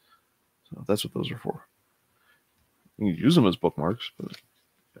sells. So that's what those are for. You can use them as bookmarks, but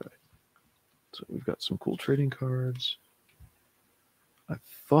okay. So we've got some cool trading cards. I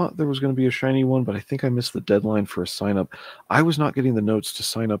thought there was going to be a shiny one, but I think I missed the deadline for a sign up. I was not getting the notes to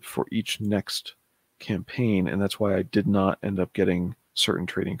sign up for each next campaign, and that's why I did not end up getting certain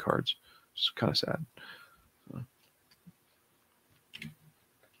trading cards. It's kind of sad.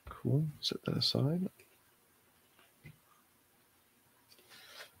 Cool. Set that aside.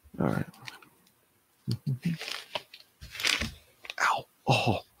 All right. Ow.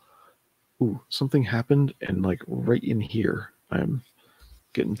 Oh. Ooh, something happened, and like right in here, I'm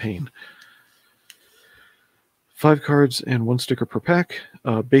getting pain. 5 cards and 1 sticker per pack.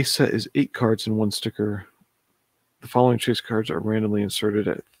 Base set is 8 cards and 1 sticker. The following chase cards are randomly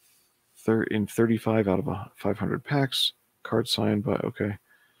inserted in 35 out of 500 packs. Cards signed by, okay.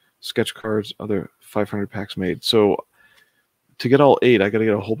 Sketch cards, other 500 packs made. So to get all 8, I got to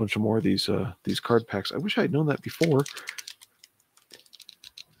get a whole bunch of more of these card packs. I wish I had known that before.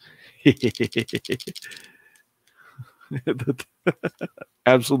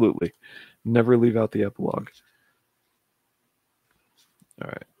 Absolutely. Never leave out the epilogue. All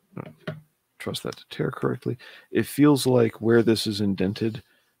right. Trust that to tear correctly. It feels like where this is indented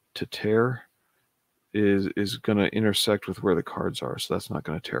to tear is going to intersect with where the cards are, so that's not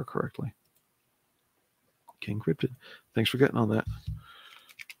going to tear correctly. King Cryptid. Thanks for getting on that.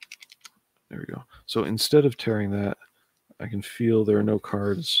 There we go. So instead of tearing that, I can feel there are no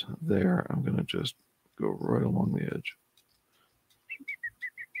cards there. I'm going to just go right along the edge.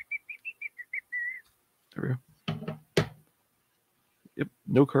 There we go. Yep,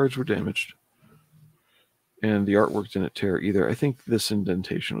 no cards were damaged. And the artwork didn't tear either. I think this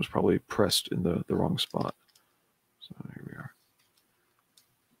indentation was probably pressed in the wrong spot. So here we are.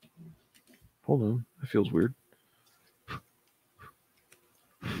 Hold on. That feels weird.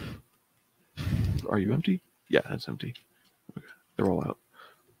 Are you empty? Yeah, that's empty. Okay. They're all out.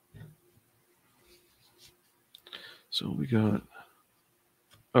 So we got...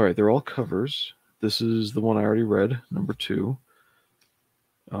 All right, they're all covers. This is the one I already read, number 2.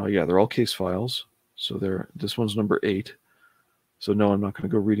 Yeah, they're all case files. So this one's number 8. So no, I'm not going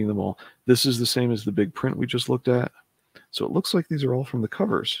to go reading them all. This is the same as the big print we just looked at. So it looks like these are all from the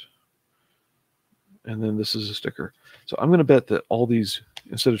covers. and then this is a sticker. So I'm going to bet that all these,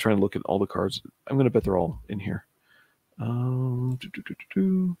 instead of trying to look at all the cards, I'm going to bet they're all in here.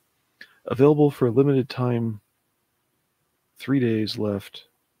 Available for a limited time. 3 days left.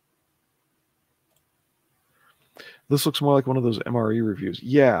 This looks more like one of those MRE reviews.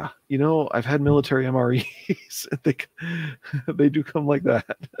 Yeah, you know, I've had military MREs. They do come like that.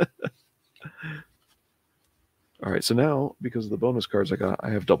 All right, so now, because of the bonus cards I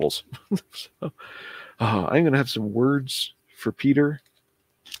have doubles. So, I'm going to have some words for Peter,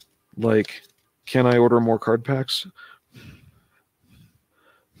 like, can I order more card packs?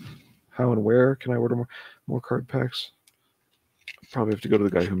 How and where can I order more card packs? Probably have to go to the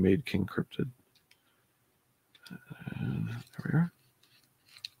guy who made King Cryptid. There we are.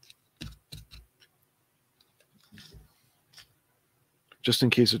 Just in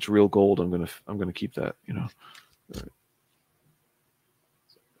case it's real gold, I'm gonna keep that, you know. All right.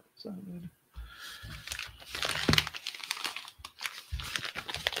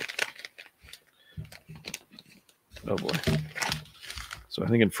 Oh boy. So I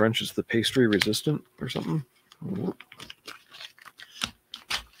think in French it's the pastry resistant or something.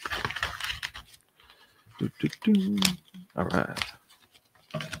 All right.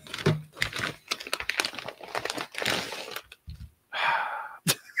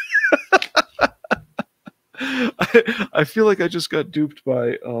 I feel like I just got duped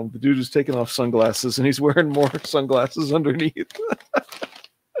by the dude who's taking off sunglasses and he's wearing more sunglasses underneath.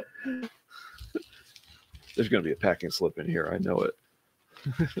 There's going to be a packing slip in here. I know it.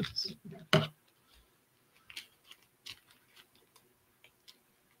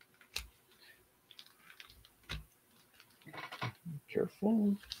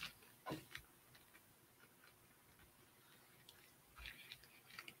 Careful.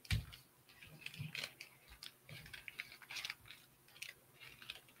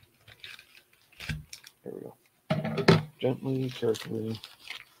 There we go. Gently, carefully.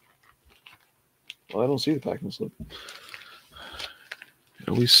 Well, I don't see the packing slip. It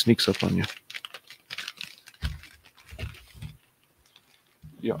always sneaks up on you.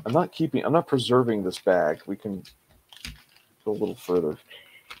 Yeah, I'm not preserving this bag. We can go a little further.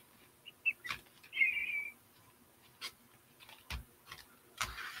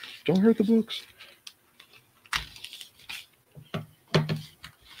 Don't hurt the books.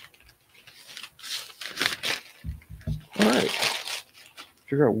 All right.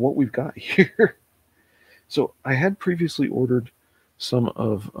 Figure out what we've got here. So I had previously ordered some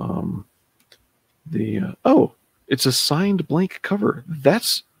of oh, it's a signed blank cover.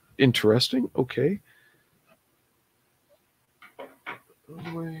 That's interesting. Okay.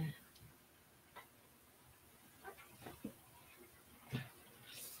 Away.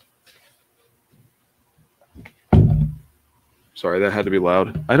 Sorry, that had to be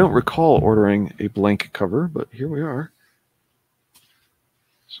loud. I don't recall ordering a blank cover, but here we are.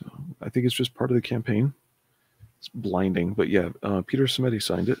 So I think it's just part of the campaign. It's blinding, but yeah, Peter Smetti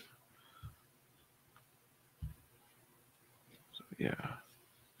signed it. So yeah.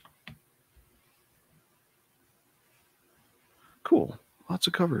 Cool. Lots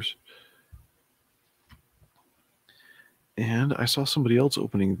of covers. And I saw somebody else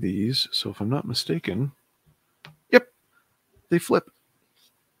opening these, so if I'm not mistaken, yep, they flip.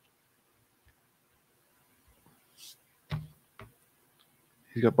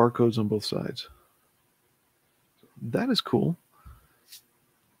 He's got barcodes on both sides. That is cool.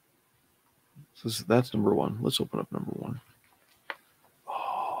 So that's number one. Let's open up number one.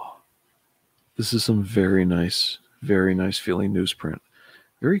 Oh, this is some very nice feeling newsprint.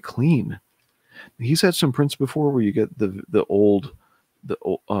 Very clean. He's had some prints before where you get the old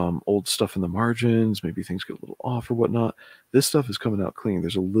stuff in the margins. Maybe things get a little off or whatnot. This stuff is coming out clean.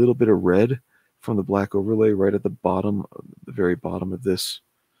 There's a little bit of red from the black overlay right at the bottom, the very bottom of this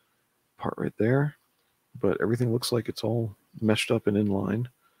part right there. But everything looks like it's all meshed up and in line.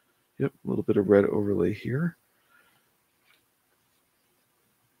 Yep, a little bit of red overlay here.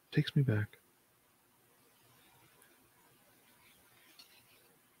 Takes me back.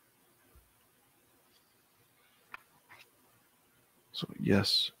 So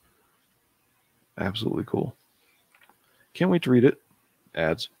yes, absolutely cool. Can't wait to read it.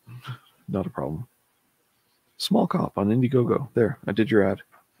 Ads, not a problem. Small Cop on Indiegogo. There, I did your ad.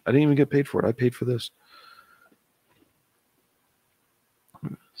 I didn't even get paid for it. I paid for this.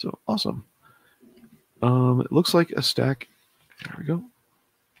 So awesome. It looks like a stack. There we go.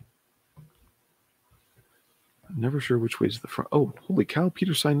 I'm never sure which way is the front. Oh, holy cow!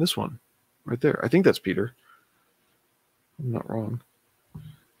 Peter signed this one right there. I think that's Peter. I'm not wrong.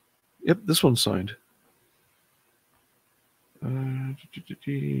 Yep, this one's signed. Pen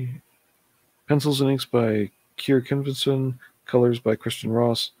Pencils and Inks by Kier Kinvinson. Colors by Christian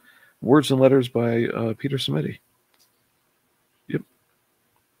Ross. Words and Letters by Peter Samedi. Yep.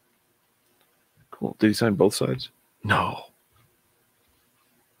 Cool. Did he sign both sides? No.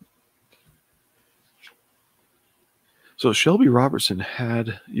 So Shelby Robertson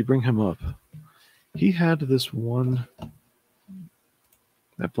had, you bring him up, he had this one,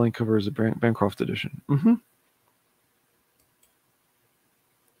 that blank cover is a Bancroft edition.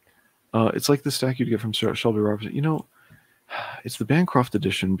 It's like the stack you'd get from Shelby Robertson. You know, it's the Bancroft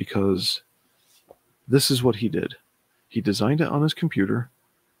edition because this is what he did. He designed it on his computer.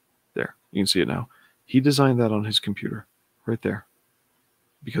 There, you can see it now. He designed that on his computer, right there,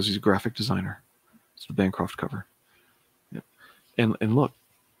 because he's a graphic designer. It's the Bancroft cover. Yep. And look,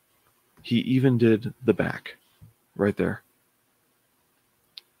 he even did the back, right there.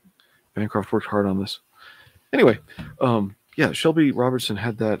 Bancroft worked hard on this. Anyway, yeah, Shelby Robertson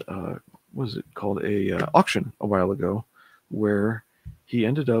had that, what was it called, a auction a while ago, where he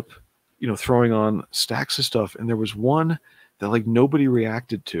ended up, you know, throwing on stacks of stuff, and there was one that like nobody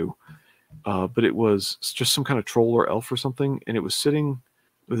reacted to, but it was just some kind of troll or elf or something, and it was sitting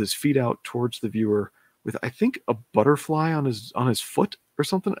with his feet out towards the viewer with, I think, a butterfly on his foot or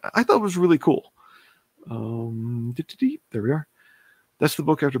something. I thought it was really cool. There we are. That's the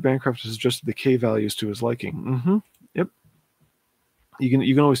book after Bancroft has adjusted the K values to his liking. Yep. You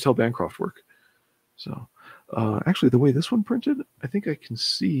can always tell Bancroft work. So actually, the way this one printed, I think I can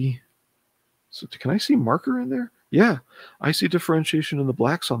see. So can I see marker in there? Yeah, I see differentiation in the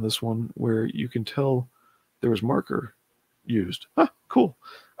blacks on this one where you can tell there was marker used. Huh, cool.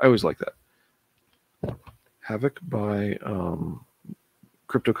 I always like that. Havoc by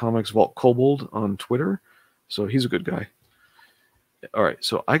Crypto Comics Vault Kobold on Twitter. So he's a good guy. All right,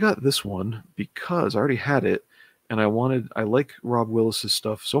 so I got this one because I already had it, and I like Rob Willis's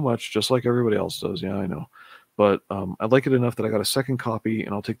stuff so much, just like everybody else does. Yeah, I know. But I like it enough that I got a second copy,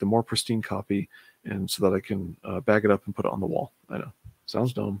 and I'll take the more pristine copy, and so that I can bag it up and put it on the wall. I know.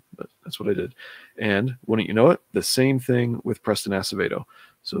 Sounds dumb, but that's what I did. And wouldn't you know it, the same thing with Preston Acevedo.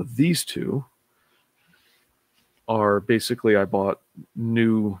 So these two are basically, I bought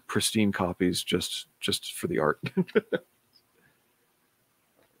new pristine copies just for the art.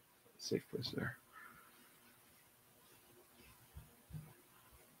 Safe place there.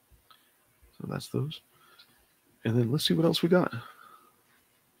 So that's those. And then let's see what else we got.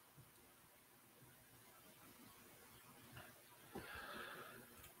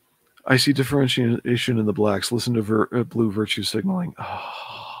 I see differentiation in the blacks. Listen to blue virtue signaling. Oh.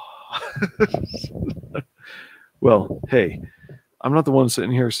 Well, hey, I'm not the one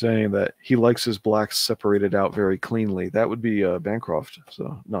sitting here saying that he likes his blacks separated out very cleanly. That would be Bancroft,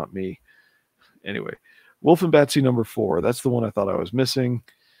 so not me. Anyway, Wolf and Batsy number 4. That's the one I thought I was missing.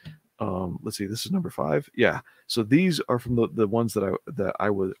 Let's see, this is number 5. Yeah, so these are from the ones that I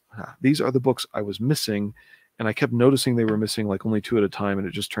was. These are the books I was missing, and I kept noticing they were missing like only 2 at a time, and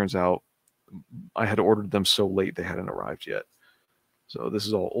it just turns out I had ordered them so late they hadn't arrived yet. So this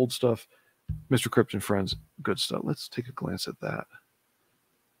is all old stuff. Mr. Crypt and Friends, good stuff. Let's take a glance at that.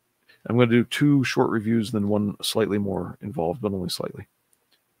 I'm going to do 2 short reviews, then one slightly more involved, but only slightly.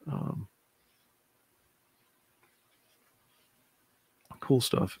 Cool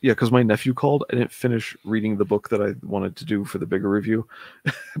stuff. Yeah, because my nephew called. I didn't finish reading the book that I wanted to do for the bigger review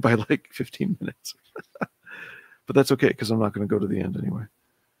by like 15 minutes. But that's okay, because I'm not going to go to the end anyway.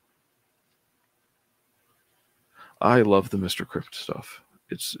 I love the Mr. Crypt stuff.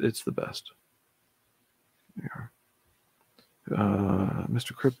 It's the best. There.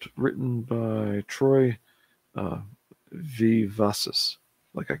 Mr. Crypt, written by Troy Vivacis.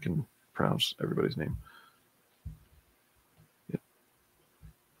 Like I can pronounce everybody's name. Yep.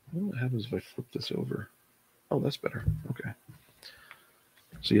 What happens if I flip this over? Oh, that's better. Okay.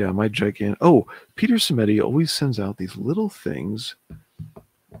 So yeah, my gigantic. Oh, Peter Samedi always sends out these little things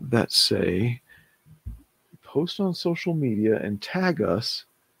that say, post on social media and tag us,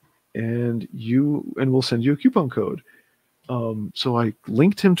 and we'll send you a coupon code. So I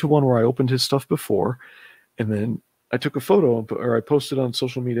linked him to one where I opened his stuff before, and then I took a photo or I posted on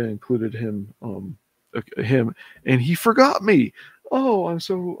social media, included him, and he forgot me. Oh, I'm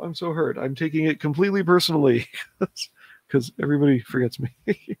so hurt. I'm taking it completely personally because everybody forgets me.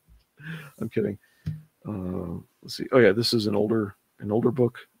 I'm kidding. Let's see. Oh yeah, this is an older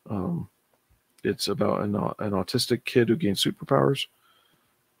book. It's about an autistic kid who gains superpowers.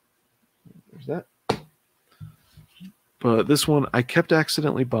 There's that. But this one, I kept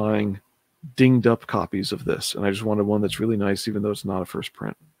accidentally buying dinged up copies of this, and I just wanted one that's really nice, even though it's not a first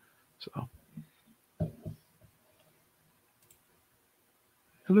print. So,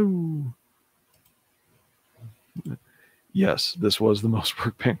 hello. Yes, this was the most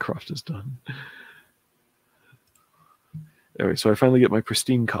work Bancroft has done. Anyway, so I finally get my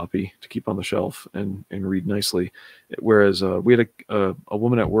pristine copy to keep on the shelf and read nicely. Whereas we had a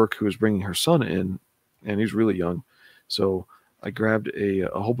woman at work who was bringing her son in, and he's really young. So I grabbed a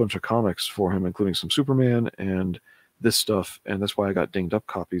whole bunch of comics for him, including some Superman and this stuff. And that's why I got dinged up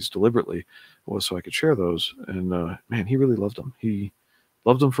copies deliberately, was so I could share those. And man, he really loved them. He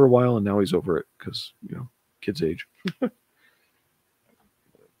loved them for a while, and now he's over it because, you know, kids age. We're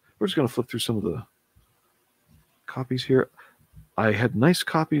just going to flip through some of the copies here. I had nice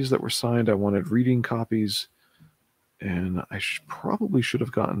copies that were signed. I wanted reading copies, and I probably should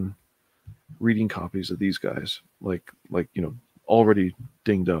have gotten reading copies of these guys, like you know, already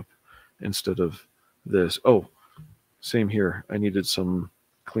dinged up, instead of this. Oh, same here. I needed some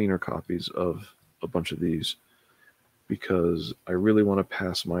cleaner copies of a bunch of these because I really want to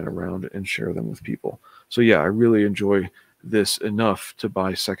pass mine around and share them with people. So yeah, I really enjoy this enough to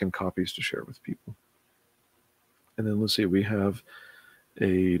buy second copies to share with people. And then let's see, we have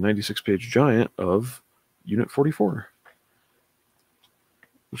a 96-page giant of Unit 44,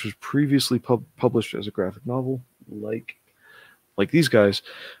 which was previously published as a graphic novel, like these guys,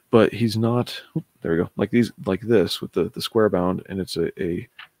 but he's not. There we go. Like this with the square bound, and it's a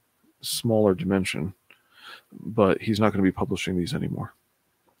smaller dimension, but he's not going to be publishing these anymore.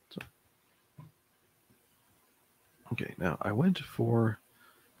 Okay, now I went for.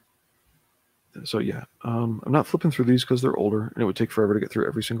 So yeah, I'm not flipping through these because they're older, and it would take forever to get through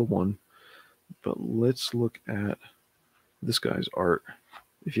every single one. But let's look at this guy's art,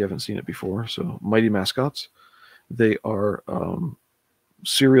 if you haven't seen it before. So Mighty Mascots. They are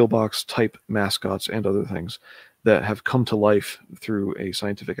cereal box type mascots and other things that have come to life through a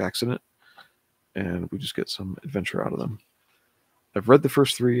scientific accident, and we just get some adventure out of them. I've read the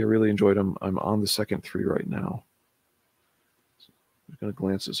first three. I really enjoyed them. I'm on the second three right now. So I'm going to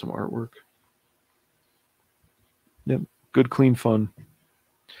glance at some artwork. Yep, good, clean fun.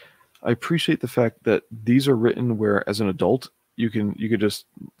 I appreciate the fact that these are written where, as an adult, you could just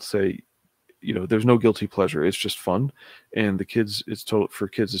say, you know, there's no guilty pleasure. It's just fun, and the kids, for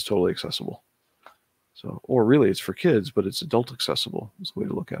kids, it's totally accessible. So, or really, it's for kids, but it's adult accessible. Is the way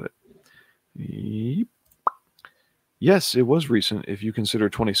to look at it. Yep. Yes, it was recent if you consider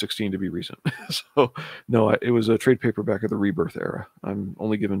 2016 to be recent. So, no, it was a trade paperback of the Rebirth era. I'm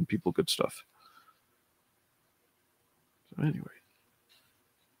only giving people good stuff. So anyway,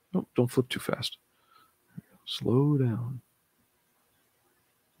 oh, don't flip too fast. Slow down.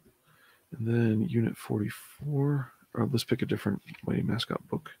 And then Unit 44. Or let's pick a different Mighty Mascot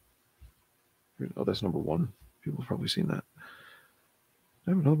book. Oh, that's number 1. People have probably seen that.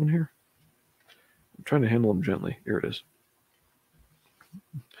 I have another one here. I'm trying to handle them gently. Here it is.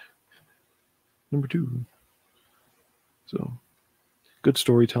 Number 2. So, good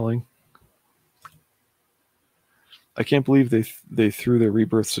storytelling. I can't believe they threw their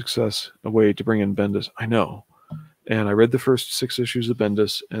Rebirth success away to bring in Bendis. I know. And I read the first 6 issues of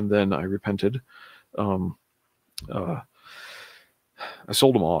Bendis, and then I repented. I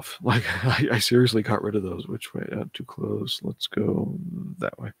sold them off. Like, I seriously got rid of those. Which way? Too close. Let's go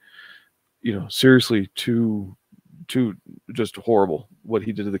that way. You know, seriously, too just horrible what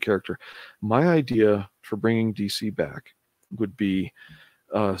he did to the character. My idea for bringing DC back would be,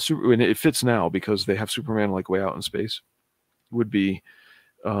 and it fits now because they have Superman like way out in space, would be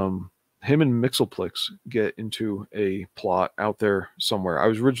him and Mxyzptlk get into a plot out there somewhere. I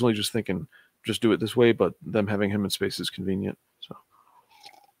was originally just thinking just do it this way, but them having him in space is convenient.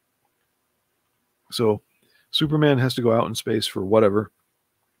 So Superman has to go out in space for whatever.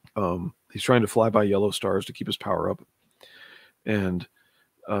 He's trying to fly by yellow stars to keep his power up. And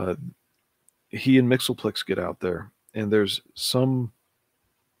he and Mxyzptlk get out there, and there's some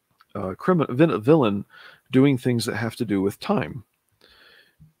villain doing things that have to do with time.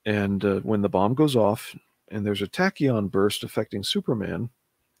 And when the bomb goes off and there's a tachyon burst affecting Superman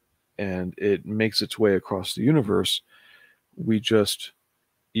and it makes its way across the universe, we just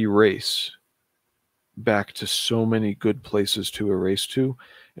erase back to so many good places to erase to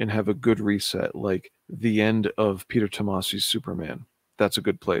and have a good reset, like the end of Peter Tomasi's Superman. That's a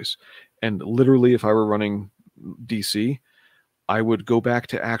good place. And literally, if I were running DC, I would go back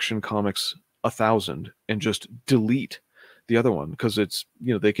to Action Comics 1000 and just delete the other one, because it's,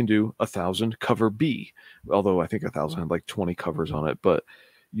 you know, they can do 1000 cover B, although I think 1000 had like 20 covers on it. But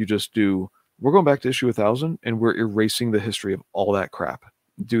you just do, we're going back to issue 1000 and we're erasing the history of all that crap.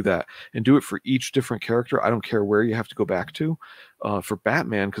 Do that and do it for each different character. I don't care where you have to go back to. For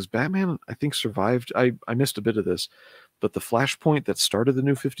Batman, because Batman, I think, survived. I missed a bit of this, But the Flashpoint that started the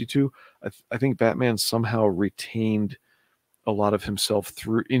New 52, I think Batman somehow retained a lot of himself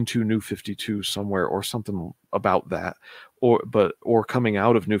through into New 52 somewhere, or something about that, or coming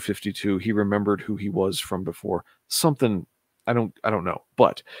out of New 52, he remembered who he was from before. Something, I don't know,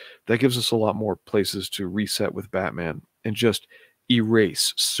 but that gives us a lot more places to reset with Batman and just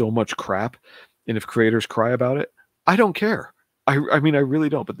erase so much crap. And if creators cry about it, I don't care. I mean, I really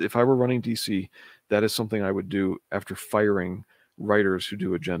don't. But if I were running DC, that is something I would do after firing writers who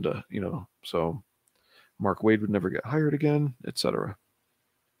do agenda, you know. So Mark Waid would never get hired again, etc.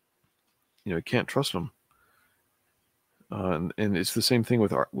 You know, you can't trust them. And it's the same thing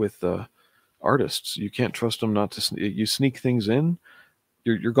with artists. You can't trust them not to. You sneak things in,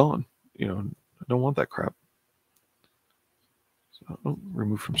 you're gone. You know, I don't want that crap. So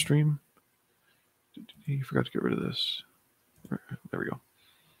remove from stream. You forgot to get rid of this. There we go.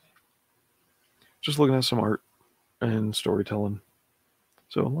 Just looking at some art and storytelling.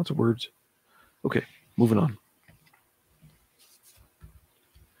 So lots of words. Okay, moving on.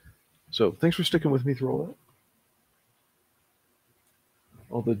 So thanks for sticking with me through all that.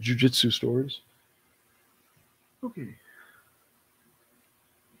 All the jujitsu stories. Okay.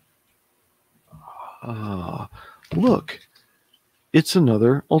 Look. It's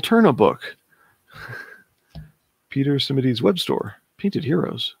another Alterna book. Peter Simity's web store. Painted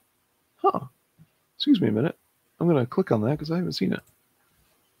Heroes. Huh. Excuse me a minute. I'm going to click on that because I haven't seen it.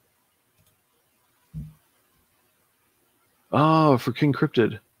 Oh, for King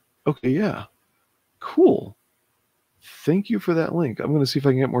Cryptid. Okay, yeah. Cool. Thank you for that link. I'm going to see if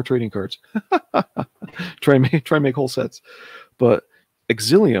I can get more trading cards. try and make whole sets. But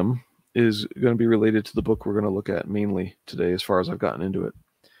Exilium is going to be related to the book we're going to look at mainly today, as far as I've gotten into it.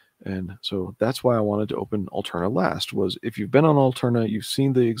 And so that's why I wanted to open Alterna last, was if you've been on Alterna, you've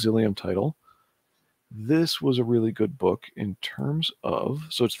seen the Exilium title. This was a really good book in terms of,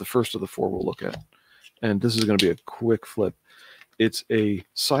 so it's the first of the four we'll look at. And this is going to be a quick flip. It's a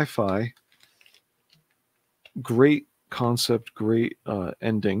sci-fi, great concept, great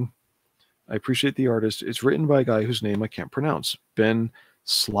ending. I appreciate the artist. It's written by a guy whose name I can't pronounce. Ben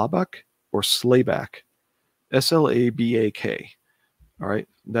Slabak or Slabak. S-L-A-B-A-K. All right,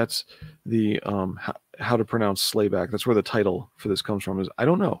 that's the how to pronounce Slabak. That's where the title for this comes from. Is I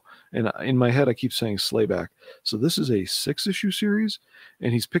don't know, and in my head I keep saying Slabak. So this is a 6-issue series,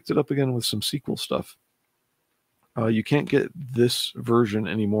 and he's picked it up again with some sequel stuff. You can't get this version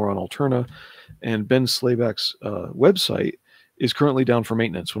anymore on Alterna, and Ben Slabak's website is currently down for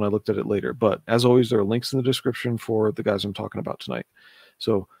maintenance when I looked at it later. But as always, there are links in the description for the guys I'm talking about tonight.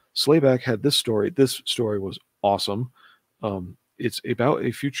 So Slabak had this story. This story was awesome. It's about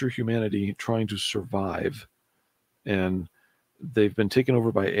a future humanity trying to survive, and they've been taken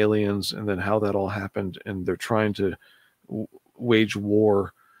over by aliens, and then how that all happened, and they're trying to wage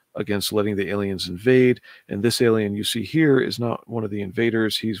war against letting the aliens invade. And this alien you see here is not one of the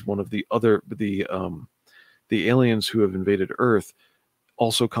invaders. He's one of the aliens who have invaded Earth,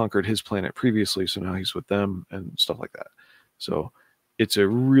 also conquered his planet previously, so now he's with them and stuff like that. So it's a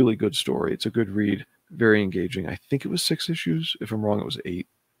really good story. It's a good read. Very engaging. I think it was 6 issues. If I'm wrong, it was 8.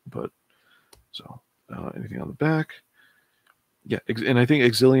 But so anything on the back? Yeah, and I think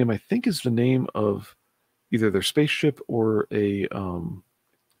Exilium, I think, is the name of either their spaceship or a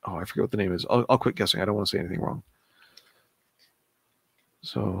I forget what the name is. I'll quit guessing. I don't want to say anything wrong.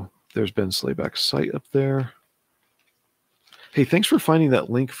 So there's Ben Slabak's site up there. Hey, thanks for finding that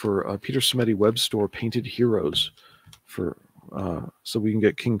link for Peter Simeti web store Painted Heroes for so we can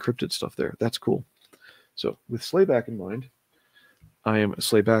get King Cryptid stuff there. That's cool. So with Slabak in mind, I am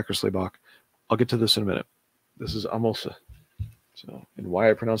Slabak or Slabak. I'll get to this in a minute. This is Ahmose. So, and why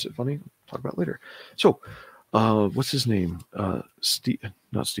I pronounce it funny, I'll talk about later. So, what's his name? Steve,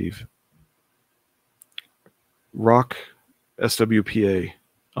 not Steve. Rock SWPA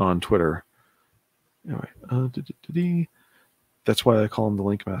on Twitter. Anyway, that's why I call him the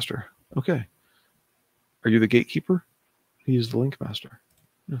Link Master. Okay. Are you the gatekeeper? He is the Link Master.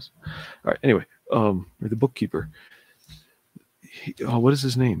 Yes. All right. Anyway, or the bookkeeper. What is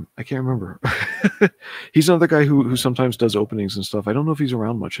his name? I can't remember. He's another guy who sometimes does openings and stuff. I don't know if he's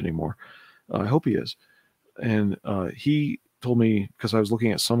around much anymore. I hope he is. And he told me, because I was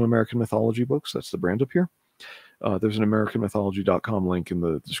looking at some American Mythology books, that's the brand up here. There's an AmericanMythology.com link in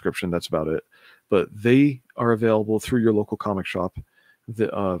the description. That's about it. But they are available through your local comic shop.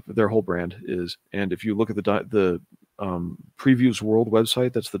 Their whole brand is. And if you look at the Previews World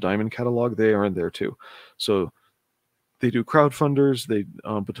website, that's the Diamond catalog, they are in there too. So they do crowdfunders,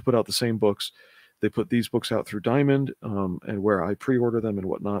 but to put out the same books, they put these books out through Diamond, and where I pre-order them and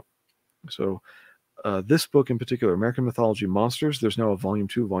whatnot. So This book in particular, American Mythology Monsters, there's now a volume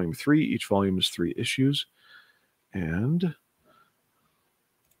 2, volume 3. Each volume is 3 issues. And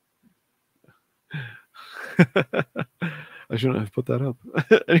I shouldn't have put that up.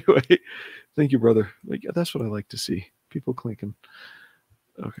 Anyway, thank you, brother. Like, that's what I like to see. People clinking.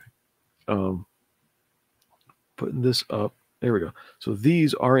 Okay. Putting this up. There we go. So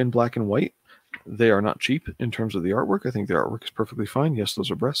these are in black and white. They are not cheap in terms of the artwork. I think the artwork is perfectly fine. Yes,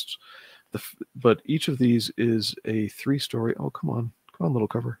 those are breasts. But each of these is a 3-story. Oh, come on. Come on, little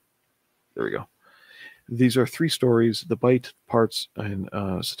cover. There we go. These are 3 stories. The Bite parts and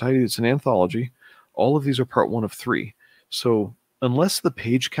Satiety. It's an anthology. All of these are part 1 of 3. So unless the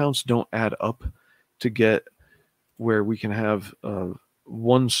page counts don't add up to get where we can have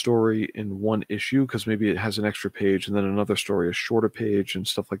one story in one issue, because maybe it has an extra page and then another story a shorter page and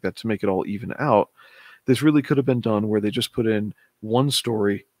stuff like that to make it all even out, this really could have been done where they just put in one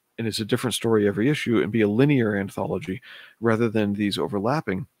story and it's a different story every issue and be a linear anthology rather than these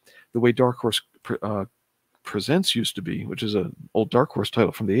overlapping. The way Dark Horse Presents used to be, which is an old Dark Horse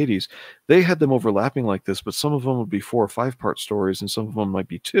title from the 80s, they had them overlapping like this, but some of them would be 4 or 5 part stories and some of them might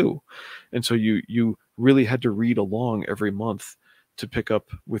be 2. And so you really had to read along every month to pick up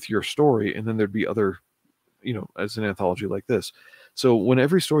with your story, and then there'd be other, as an anthology like this. So when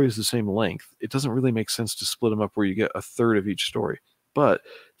every story is the same length, it doesn't really make sense to split them up where you get a third of each story. But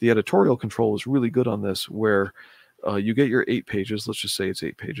the editorial control is really good on this, where you get your 8 pages. Let's just say it's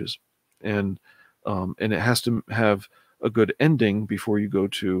 8 pages, and it has to have a good ending before you go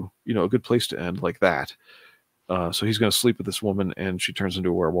to, a good place to end, like that. So he's going to sleep with this woman, and she turns into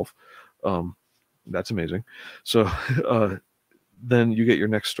a werewolf. That's amazing. So then you get your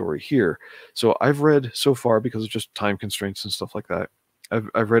next story here. So I've read so far, because of just time constraints and stuff like that,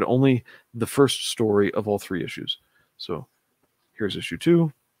 I've read only the first story of all 3 issues. So here's issue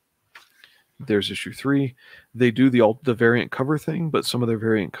 2. There's issue 3. They do the variant cover thing, but some of their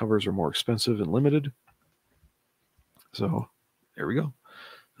variant covers are more expensive and limited. So there we go.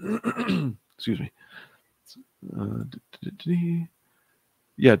 Excuse me.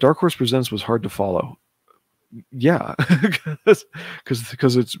 Yeah, Dark Horse Presents was hard to follow. Yeah,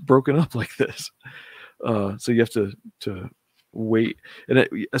 because it's broken up like this. So you have to wait, and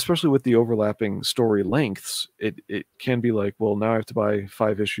especially with the overlapping story lengths, it can be like, well, now I have to buy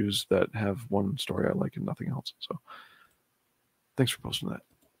 5 issues that have one story I like and nothing else. So thanks for posting that.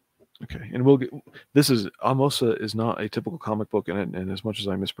 Okay, and we'll get, this is, Ahmose is not a typical comic book, and as much as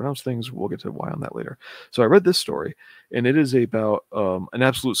I mispronounce things, we'll get to why on that later. So I read this story, and it is about an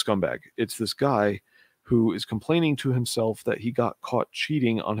absolute scumbag. It's this guy who is complaining to himself that he got caught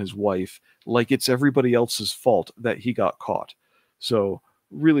cheating on his wife, like it's everybody else's fault that he got caught. So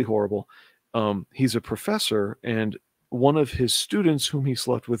really horrible. He's a professor, and one of his students whom he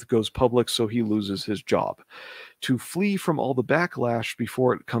slept with goes public, so he loses his job. To flee from all the backlash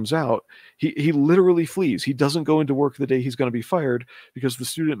before it comes out, he literally flees. He doesn't go into work the day he's going to be fired, because the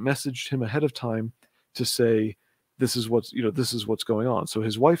student messaged him ahead of time to say, this is what's going on. So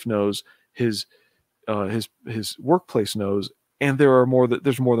his wife knows, his workplace knows, and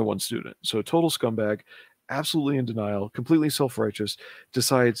there's more than one student. So total scumbag, absolutely in denial, completely self-righteous,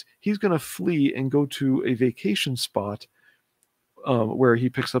 decides he's going to flee and go to a vacation spot where he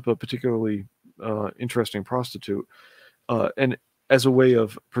picks up a particularly interesting prostitute, and as a way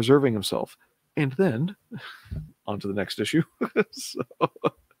of preserving himself. And then on to the next issue. So,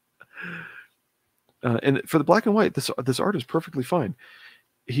 and for the black and white, this art is perfectly fine.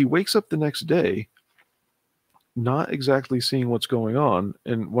 He wakes up the next day not exactly seeing what's going on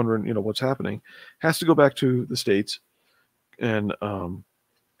and wondering, what's happening, has to go back to the States, and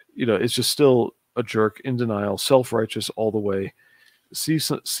it's just still a jerk, in denial, self-righteous all the way, sees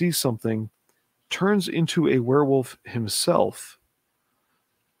something, turns into a werewolf himself,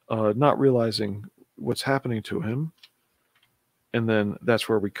 not realizing what's happening to him, and then that's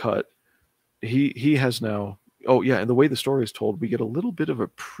where we cut. He has now, and the way the story is told, we get a little bit of a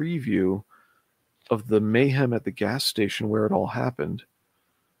preview of the mayhem at the gas station where it all happened,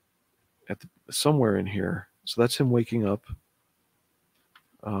 somewhere in here. So that's him waking up.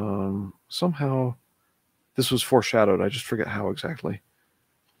 Somehow this was foreshadowed. I just forget how exactly.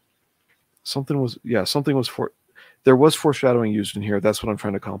 There was foreshadowing used in here. That's what I'm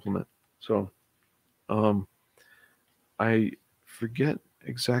trying to compliment. So I forget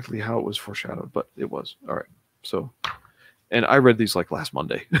exactly how it was foreshadowed, but it was. All right. So, and I read these like last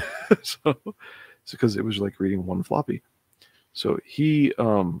Monday. So it's because it was like reading one floppy. So he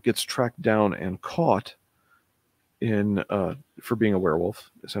gets tracked down and caught for being a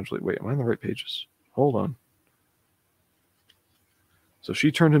werewolf, essentially. Wait, am I on the right pages? Hold on. So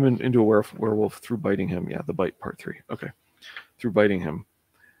she turned him into a werewolf through biting him. Yeah, the bite part 3. Okay. Through biting him.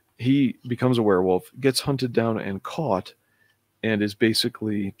 He becomes a werewolf, gets hunted down and caught, and is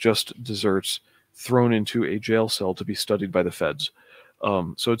basically just deserts, thrown into a jail cell to be studied by the feds.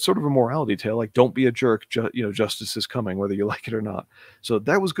 So it's sort of a morality tale, like don't be a jerk, justice is coming, whether you like it or not. So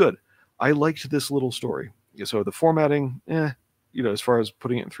that was good. I liked this little story. So the formatting, as far as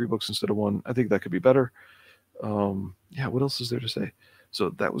putting it in 3 books instead of 1, I think that could be better. What else is there to say? So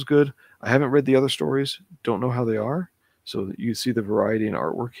that was good. I haven't read the other stories, don't know how they are. So you see the variety in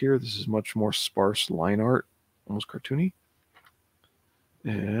artwork here. This is much more sparse line art, almost cartoony.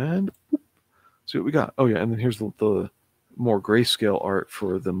 And see what we got. Oh yeah, and then here's the more grayscale art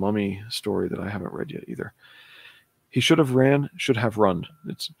for the mummy story that I haven't read yet either. He should have run.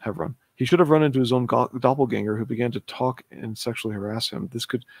 It's have run. He should have run into his own doppelganger who began to talk and sexually harass him. This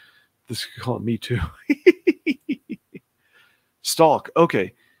could call it Me Too. Stalk.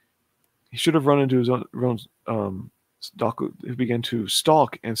 Okay. He should have run into his own who began to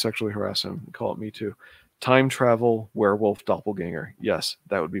stalk and sexually harass him. Call it Me Too. Time travel werewolf doppelganger. Yes,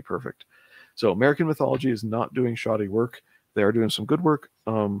 that would be perfect. So American Mythology is not doing shoddy work. They are doing some good work.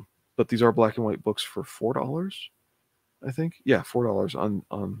 But these are black and white books for $4, I think. Yeah,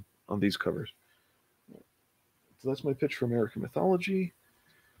 $4 on these covers. So that's my pitch for American Mythology.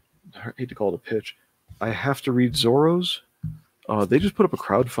 I hate to call it a pitch. I have to read Zorro's. They just put up a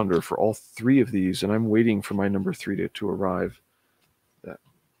crowdfunder for all 3 of these, and I'm waiting for my number 3 to arrive. That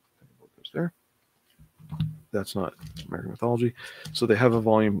goes there. That's not American Mythology. So they have a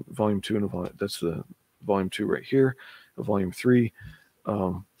volume 2 and a volume. That's the volume 2 right here. A volume 3.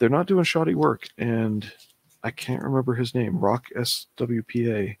 They're not doing shoddy work, and I can't remember his name. Rock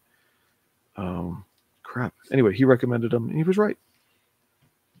SWPA. Crap. Anyway, he recommended them, and he was right.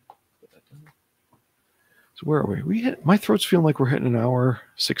 So where are we? My throat's feeling like we're hitting an hour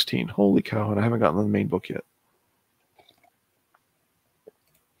 16. Holy cow, and I haven't gotten to the main book yet.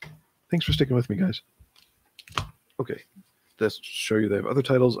 Thanks for sticking with me, guys. Okay, let's show you they have other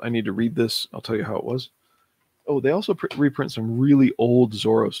titles. I need to read this. I'll tell you how it was. Oh, they also reprint some really old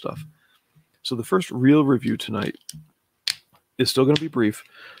Zorro stuff. So the first real review tonight is still going to be brief.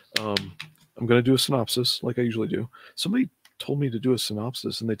 I'm going to do a synopsis like I usually do. Somebody told me to do a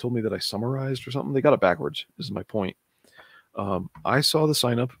synopsis and they told me that I summarized or something. They got it backwards, is my point. I saw the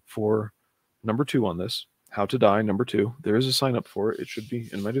sign up for number 2 on this, How to Die number 2. There is a sign up for it. It should be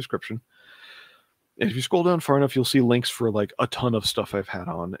in my description. And if you scroll down far enough, you'll see links for like a ton of stuff I've had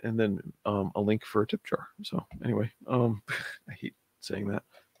on, and then a link for a tip jar. So anyway, I hate saying that.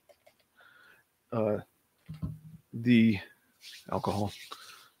 The alcohol.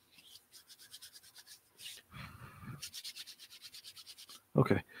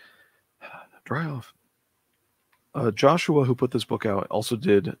 Okay, dry off. Joshua, who put this book out, also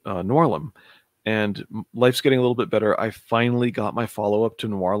did Noirlum, and life's getting a little bit better. I finally got my follow-up to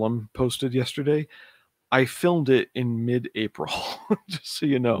Noirlum posted yesterday. I filmed it in mid-April, just so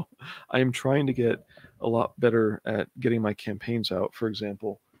you know. I am trying to get a lot better at getting my campaigns out. For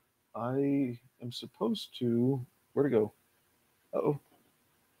example, I am supposed to... Where'd it go? Uh-oh.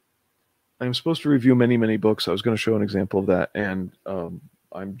 I'm supposed to review many, many books. I was going to show an example of that, and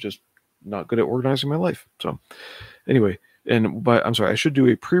I'm just not good at organizing my life. So anyway, I'm sorry, I should do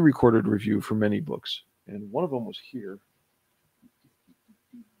a pre-recorded review for many books, and one of them was here.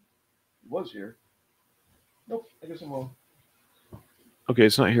 It was here. Nope, I guess I'm wrong. Okay,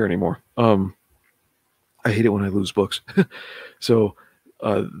 it's not here anymore. I hate it when I lose books. So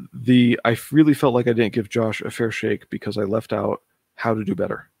I really felt like I didn't give Josh a fair shake because I left out How to Do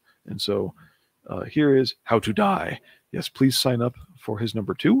Better. And so here is How to Die. Yes, please sign up for his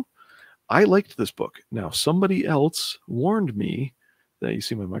number 2. I liked this book. Now, somebody else warned me that you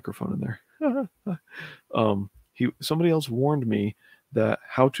see my microphone in there. Somebody else warned me that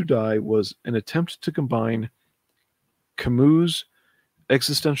How to Die was an attempt to combine Camus'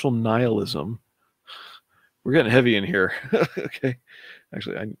 existential nihilism. We're getting heavy in here. Okay.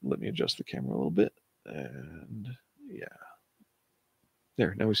 Actually, let me adjust the camera a little bit. And yeah.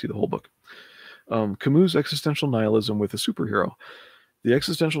 There, now we see the whole book. Camus' existential nihilism with a superhero. The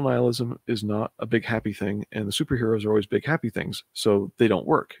existential nihilism is not a big happy thing, and the superheroes are always big happy things, so they don't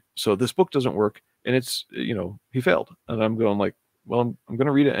work. So this book doesn't work, and it's, he failed. And I'm going like, well, I'm going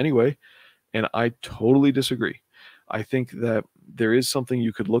to read it anyway, and I totally disagree. I think that there is something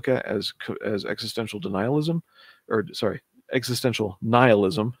you could look at as existential denialism, existential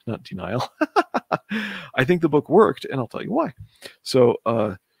nihilism, not denial. I think the book worked, and I'll tell you why. So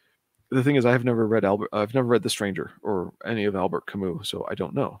the thing is, I've never read The Stranger or any of Albert Camus, so I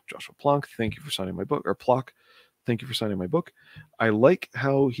don't know. Joshua Planck, thank you for signing my book. Or Plack, Thank you for signing my book. I like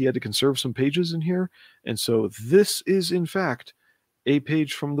how he had to conserve some pages in here. And so this is, in fact, a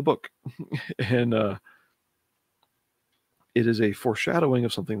page from the book. And it is a foreshadowing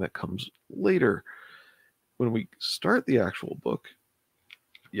of something that comes later. When we start the actual book,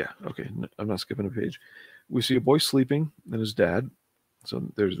 yeah, okay, I'm not skipping a page. We see a boy sleeping and his dad. So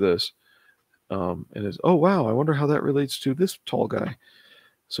there's this. And it's, oh, wow, I wonder how that relates to this tall guy.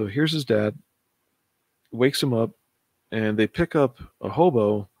 So here's his dad, wakes him up, and they pick up a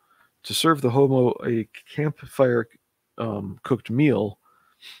hobo to serve the hobo a campfire cooked meal,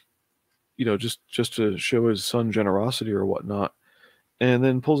 you know, just to show his son generosity or whatnot, and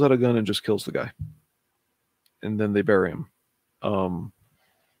then pulls out a gun and just kills the guy. And then they bury him.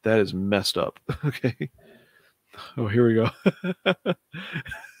 That is messed up. Okay. Oh, here we go.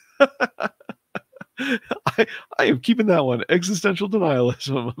 I am keeping that one. Existential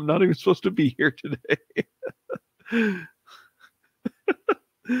denialism. I'm not even supposed to be here today.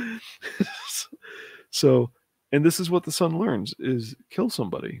 So, and this is what the son learns, is kill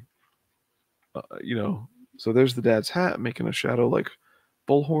somebody. You know, so there's the dad's hat making a shadow like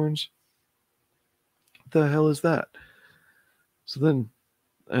bullhorns. What the hell is that? So then,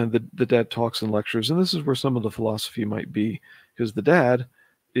 and the dad talks and lectures, and this is where some of the philosophy might be, because the dad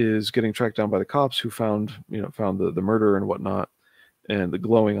is getting tracked down by the cops who found the murder and whatnot, and the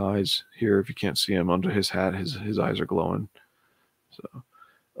glowing eyes here. If you can't see him under his hat, his eyes are glowing. So,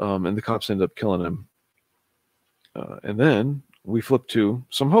 and the cops end up killing him. And then we flip to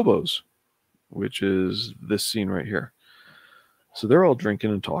some hobos, which is this scene right here. So they're all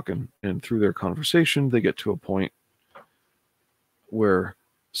drinking and talking, and through their conversation, they get to a point where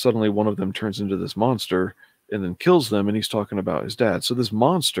suddenly one of them turns into this monster and then kills them, and he's talking about his dad. So this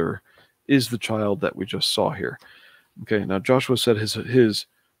monster is the child that we just saw here. Okay, now Joshua said his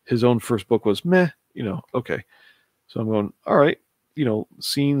own first book was meh, you know, okay. So I'm going, all right, you know,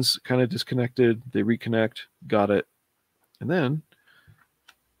 scenes kind of disconnected, they reconnect, got it. And then,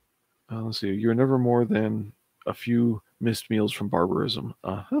 let's see, you're never more than a few missed meals from barbarism.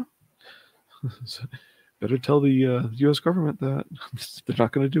 So better tell the U.S. government that they're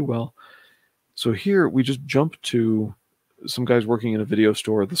not going to do well. So here we just jump to some guys working in a video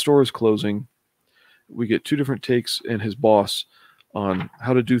store. The store is closing. We get two different takes and his boss on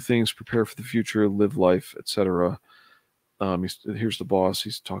how to do things, prepare for the future, live life, etc. Here's the boss.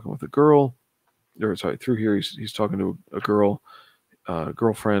 He's talking with a girl. Or sorry, through here he's talking to a girl,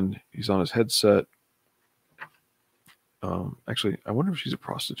 girlfriend. He's on his headset. Actually, I wonder if she's a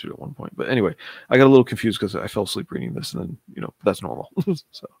prostitute at one point. But anyway, I got a little confused because I fell asleep reading this, and then, you know, that's normal.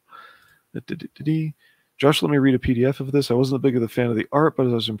 So, Josh let me read a PDF of this. I wasn't a big of a fan of the art, but I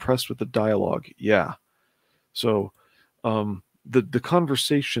was impressed with the dialogue. Yeah. So, the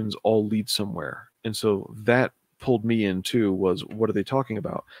conversations all lead somewhere, and so that pulled me in too. Was, what are they talking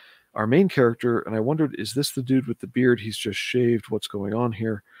about? Our main character, and I wondered, is this the dude with the beard? He's just shaved. What's going on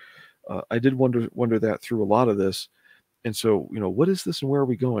here? I did wonder that through a lot of this. And so, you know, what is this and where are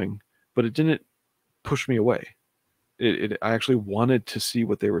we going? But it didn't push me away. I actually wanted to see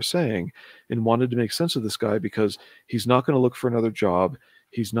what they were saying and wanted to make sense of this guy, because he's not going to look for another job.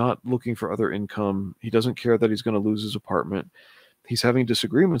 He's not looking for other income. He doesn't care that he's going to lose his apartment. He's having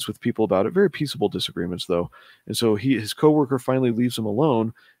disagreements with people about it, very peaceable disagreements, though. And so his coworker finally leaves him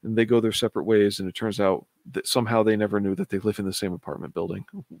alone, and they go their separate ways. And it turns out that somehow they never knew that they live in the same apartment building.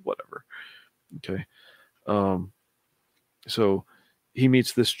 Whatever. Okay. So he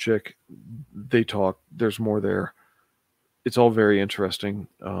meets this chick. They talk. There's more there. It's all very interesting.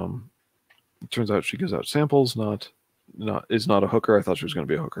 It turns out she gives out samples. Is not a hooker. I thought she was going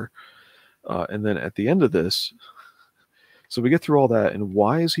to be a hooker. And then at the end of this. So we get through all that, and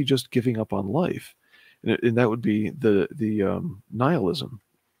why is he just giving up on life? And that would be the nihilism.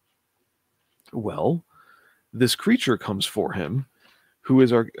 Well, this creature comes for him, who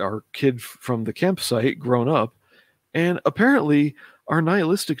is our kid from the campsite, grown up, and apparently our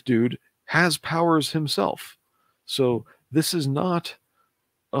nihilistic dude has powers himself. So this is not...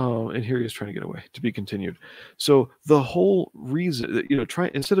 and here he is trying to get away, to be continued. So the whole reason, you know,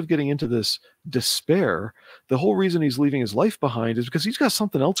 instead of getting into this despair, the whole reason he's leaving his life behind is because he's got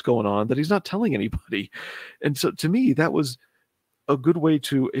something else going on that he's not telling anybody. And so to me, that was a good way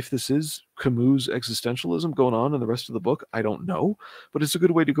to, if this is Camus' existentialism going on in the rest of the book, I don't know, but it's a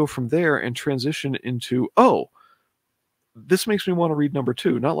good way to go from there and transition into, oh, this makes me want to read number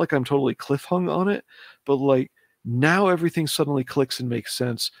 2. Not like I'm totally cliffhung on it, but like, now everything suddenly clicks and makes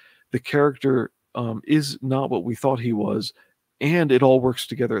sense. The character is not what we thought he was, and it all works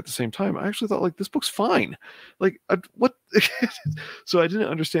together at the same time. I actually thought, like, this book's fine. Like, what So I didn't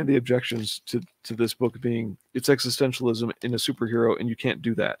understand the objections to this book being it's existentialism in a superhero, and you can't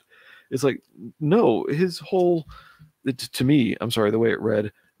do that. It's like, no, his whole, to me, I'm sorry, the way it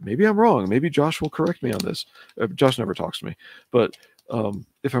read, maybe I'm wrong. Maybe Josh will correct me on this. Josh never talks to me, but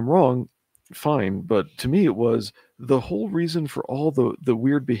if I'm wrong, fine. But to me, it was the whole reason for all the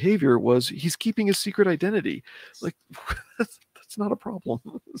weird behavior was he's keeping his secret identity. Like, that's not a problem.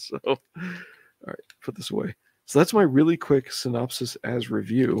 So, all right, put this away. So that's my really quick synopsis as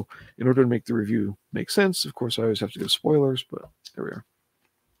review. In order to make the review make sense, of course, I always have to go spoilers, but there we are.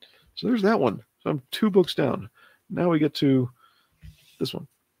 So there's that one. So I'm 2 books down. Now we get to this one.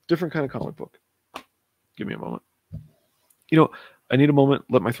 Different kind of comic book. Give me a moment. You know, I need a moment.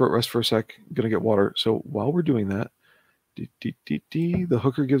 Let my throat rest for a sec. I'm going to get water. So while we're doing that, the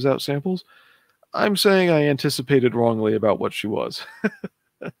hooker gives out samples. I'm saying I anticipated wrongly about what she was.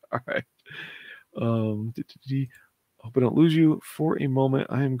 All right. Hope I don't lose you for a moment.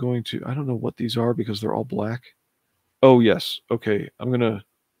 I am going to, I don't know what these are because they're all black. Oh, yes. Okay. I'm going to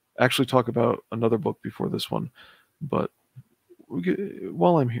actually talk about another book before this one. But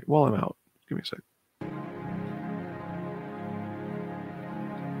while I'm here, while I'm out, give me a sec.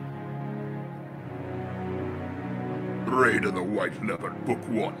 Raid of the White Leopard, Book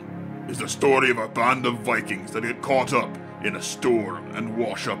 1, is the story of a band of Vikings that get caught up in a storm and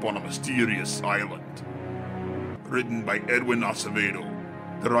wash up on a mysterious island. Written by Edwin Acevedo,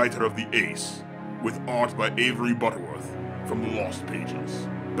 the writer of The Ace, with art by Avery Butterworth from The Lost Pages.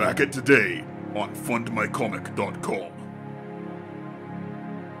 Back it today on fundmycomic.com.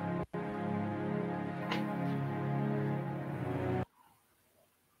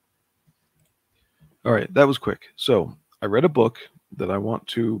 All right, that was quick. So I read a book that I want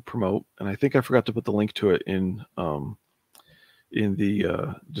to promote, and I think I forgot to put the link to it in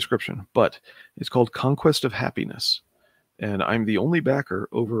the description, but it's called Conquest of Happiness, and I'm the only backer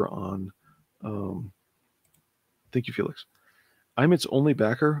over on thank you, Felix. I'm its only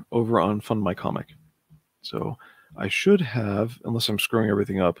backer over on Fund My Comic. So I should have, unless I'm screwing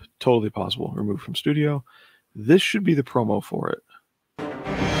everything up, totally possible, removed from studio. This should be the promo for it.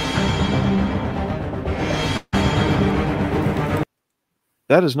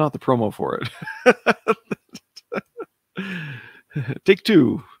 That is not the promo for it. Take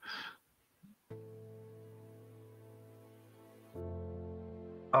 2.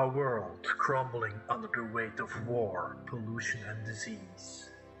 A world crumbling under the weight of war, pollution, and disease.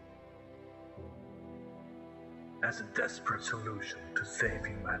 As a desperate solution to save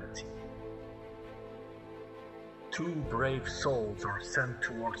humanity, 2 brave souls are sent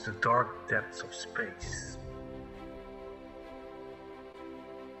towards the dark depths of space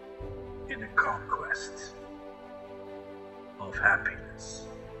in a conquest of happiness.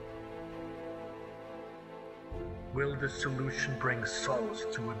 Will the solution bring solace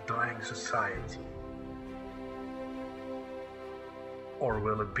to a dying society? Or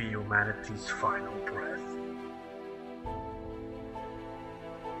will it be humanity's final breath?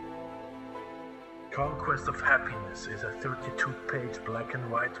 Conquest of Happiness is a 32-page black and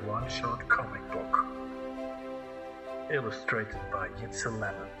white one-shot comic book, illustrated by Jitse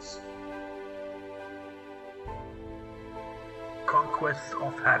Lemons. Conquest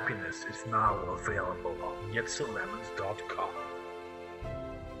of Happiness is now available on JitseLemons.com.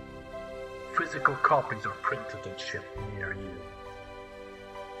 Physical copies are printed and shipped near you.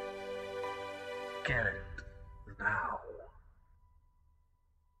 Get it now.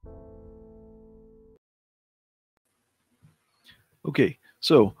 Okay,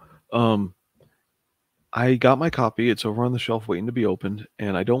 so I got my copy. It's over on the shelf waiting to be opened,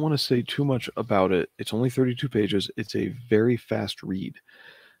 and I don't want to say too much about it. It's only 32 pages. It's a very fast read.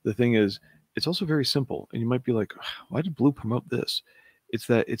 The thing is, it's also very simple, and you might be like, why did Blue promote this? It's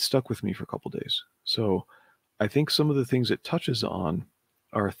that it stuck with me for a couple days. So I think some of the things it touches on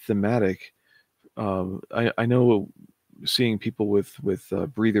are thematic. I know seeing people with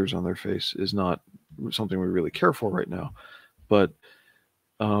breathers on their face is not something we really care for right now, but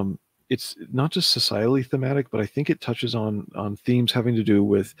it's not just societally thematic, but I think it touches on themes having to do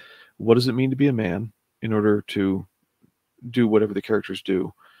with what does it mean to be a man in order to do whatever the characters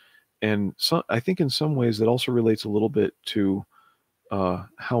do. And so I think in some ways that also relates a little bit to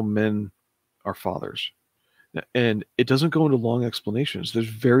how men are fathers. And it doesn't go into long explanations. There's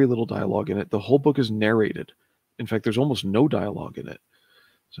very little dialogue in it. The whole book is narrated. In fact, there's almost no dialogue in it.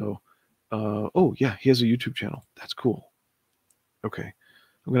 So, oh yeah, he has a YouTube channel. That's cool. Okay.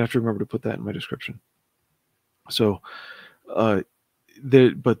 I'm going to have to remember to put that in my description. So, oh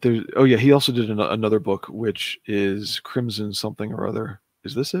yeah, he also did another book, which is Crimson something or other.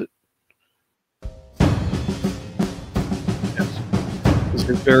 Is this it?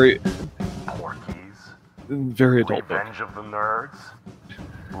 very Porkies, very adult book. Revenge of the Nerds,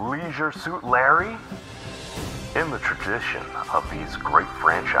 Leisure Suit Larry. In the tradition of these great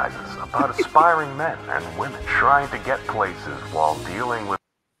franchises about aspiring men and women trying to get places while dealing with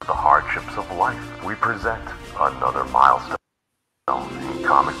the hardships of life, we present another milestone in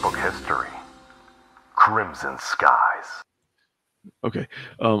comic book history. Crimson Skies. Okay,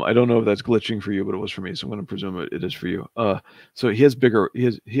 I don't know if that's glitching for you, but it was for me, so I'm going to presume it is for you. So he has bigger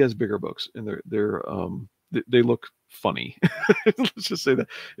books, and they look funny. Let's just say that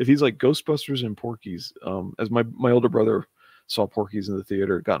if he's like Ghostbusters and Porky's, as my older brother saw Porky's in the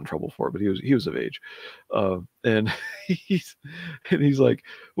theater, got in trouble for it, but he was of age, and he's like,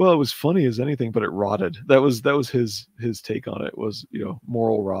 well, it was funny as anything, but it rotted. That was his take on it, was, you know,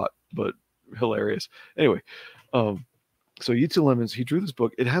 moral rot, but hilarious. Anyway, so Yeats and Lemons, he drew this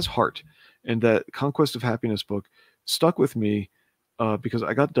book. It has heart, and that Conquest of Happiness book stuck with me because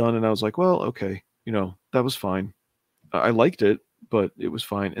I got done and I was like, well, okay, you know, that was fine. I liked it, but it was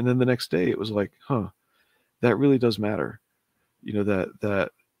fine. And then the next day it was like, huh, that really does matter. You know,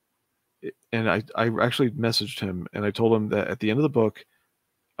 and I actually messaged him and I told him that at the end of the book,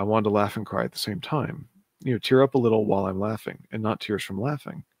 I wanted to laugh and cry at the same time. You know, tear up a little while I'm laughing and not tears from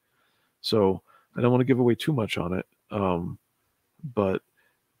laughing. So I don't want to give away too much on it. But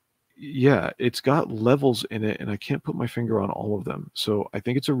yeah, it's got levels in it and I can't put my finger on all of them. So I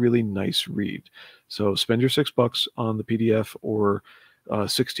think it's a really nice read. So spend your $6 on the PDF or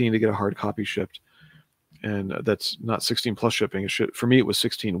 16 to get a hard copy shipped. And that's not 16 plus shipping. For me, it was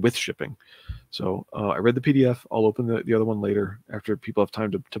 16 with shipping. So I read the PDF. I'll open the other one later after people have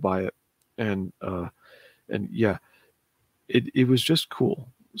time to buy it. And yeah, it was just cool.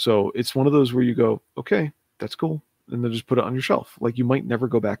 So it's one of those where you go, okay, that's cool. And then just put it on your shelf. Like, you might never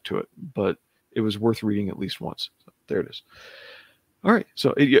go back to it, but it was worth reading at least once. So there it is. All right.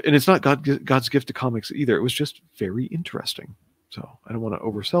 So, and it's not God's gift to comics either. It was just very interesting. So I don't want to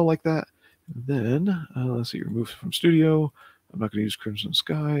oversell like that. And then let's see, remove from studio. I'm not going to use Crimson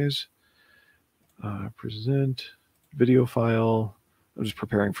Skies. Present video file. I'm just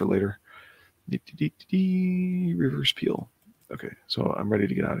preparing for later. Reverse peel. Okay. So I'm ready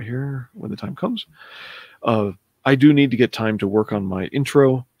to get out of here when the time comes. I do need to get time to work on my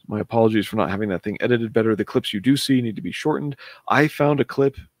intro. My apologies for not having that thing edited better. The clips you do see need to be shortened. I found a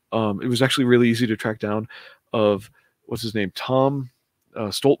clip. It was actually really easy to track down of, what's his name? Tom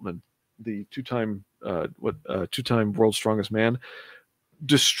Stoltman, the two-time world's strongest man,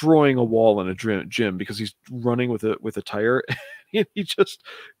 destroying a wall in a gym because he's running with a tire. And he just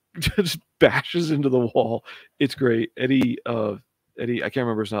bashes into the wall. It's great. Eddie, I can't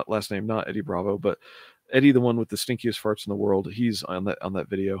remember his last name, not Eddie Bravo, but Eddie, the one with the stinkiest farts in the world, he's on that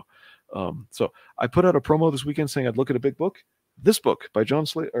video. So I put out a promo this weekend saying I'd look at a big book. This book by Ben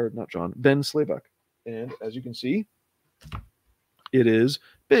Slabak. And as you can see, it is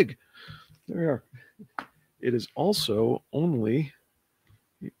big. There we are. It is also only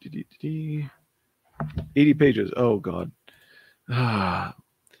 80 pages. Oh, God.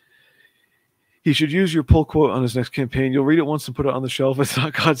 He should use your pull quote on his next campaign. You'll read it once and put it on the shelf. It's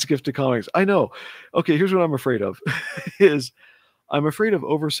not God's gift to comics. I know. Okay, here's what I'm afraid of. I'm afraid of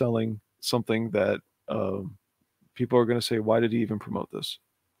overselling something that people are going to say, why did he even promote this?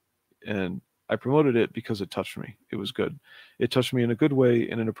 And I promoted it because it touched me. It was good. It touched me in a good way,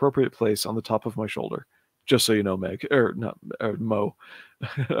 in an appropriate place on the top of my shoulder. Just so you know, Meg. Or not, Mo.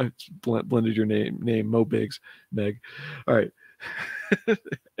 I blended your name, Mo Biggs, Meg. All right.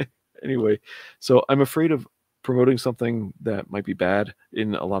 Anyway, so I'm afraid of promoting something that might be bad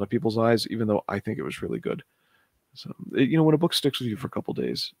in a lot of people's eyes, even though I think it was really good. So, you know, when a book sticks with you for a couple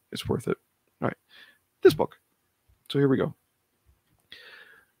days, it's worth it. All right, this book. So here we go.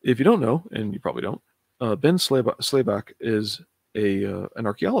 If you don't know, and you probably don't, Ben Slabak is an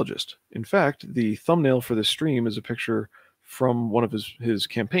archaeologist. In fact, the thumbnail for this stream is a picture from one of his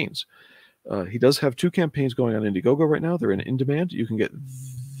campaigns. He does have 2 campaigns going on Indiegogo right now. They're in demand. You can get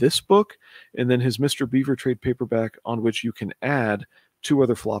this book and then his Mr. Beaver trade paperback, on which you can add 2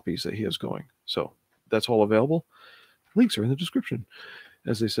 other floppies that he has going. So that's all available. Links are in the description,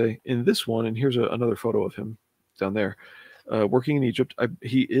 as they say. In this one, and here's another photo of him down there, working in Egypt.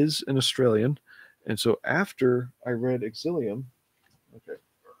 He is an Australian, and so after I read Exilium, okay,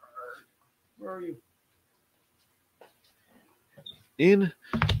 where are you? In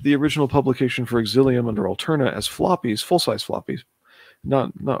the original publication for Exilium under Alterna as floppies, full-size floppies,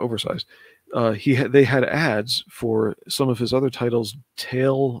 not oversized, they had ads for some of his other titles,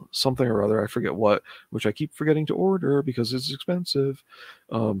 Tale something or other, I forget what, which I keep forgetting to order because it's expensive.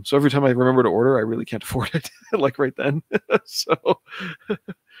 So every time I remember to order, I really can't afford it, like right then. So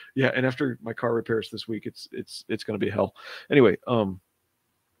yeah, and after my car repairs this week, it's going to be hell. Anyway,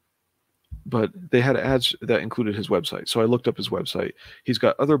 but they had ads that included his website, so I looked up his website. He's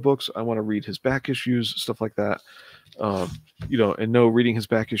got other books. I want to read his back issues, stuff like that. You know, and no, reading his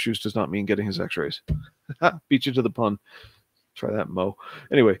back issues does not mean getting his x-rays. Beat you to the pun. Try that, Mo.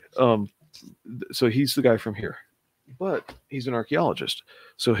 Anyway, so he's the guy from here, but he's an archaeologist,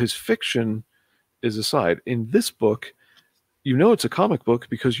 so his fiction is aside. In this book, you know it's a comic book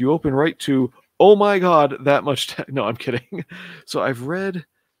because you open right to, oh my god, that much no, I'm kidding. So I've read,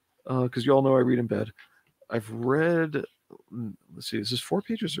 because you all know I read in bed, I've read, let's see, is this 4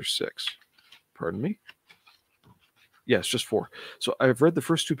 pages or 6? Pardon me. Yes, just 4. So I've read the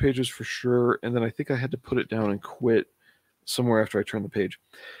first 2 pages for sure, and then I think I had to put it down and quit somewhere after I turned the page.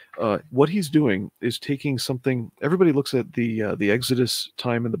 What he's doing is taking something. Everybody looks at the Exodus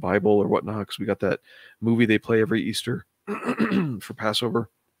time in the Bible or whatnot, because we got that movie they play every Easter for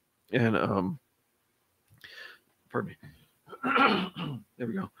Passover, and pardon me. There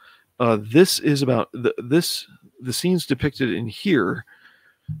we go. This is about the scenes depicted in here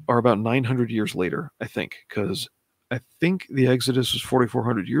are about 900 years later, I think, because I think the Exodus was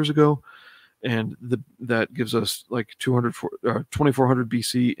 4,400 years ago, and that gives us like 2,400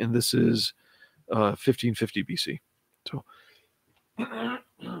 BC, and this is 1550 BC. So,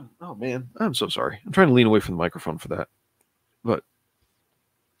 oh man, I'm so sorry. I'm trying to lean away from the microphone for that. But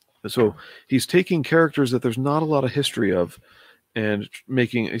so he's taking characters that there's not a lot of history of and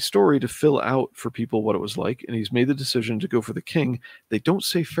making a story to fill out for people what it was like, and he's made the decision to go for the king. They don't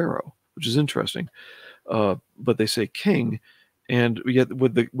say pharaoh, which is interesting. But they say king, and yet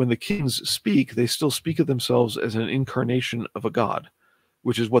when the kings speak, they still speak of themselves as an incarnation of a god,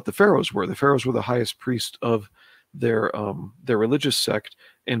 which is what the pharaohs were. The pharaohs were the highest priest of their religious sect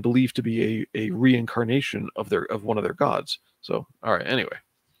and believed to be a reincarnation of one of their gods. So, all right, anyway.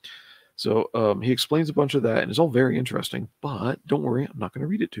 So he explains a bunch of that, and it's all very interesting, but don't worry, I'm not going to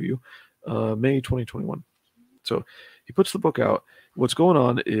read it to you. May 2021. So he puts the book out. What's going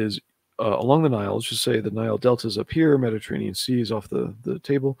on is along the Nile, let's just say the Nile Delta is up here, Mediterranean Sea is off the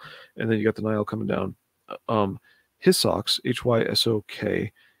table, and then you got the Nile coming down. Hysok,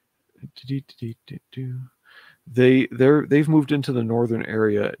 Hysok, they've moved into the northern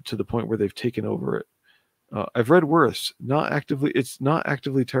area to the point where they've taken over it. I've read worse. It's not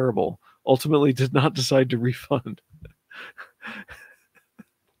actively terrible. Ultimately did not decide to refund.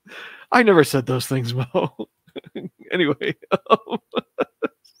 I never said those things, Mo. Anyway,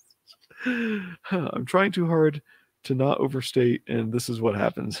 I'm trying too hard to not overstate, and this is what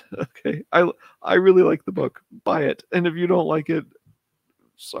happens. Okay, I really like the book. Buy it, and if you don't like it,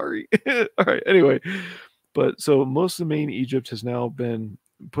 sorry. All right. Anyway, but so most of the main Egypt has now been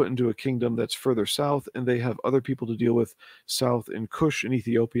put into a kingdom that's further south, and they have other people to deal with south in Kush and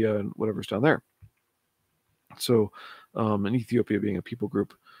Ethiopia and whatever's down there. So, and Ethiopia being a people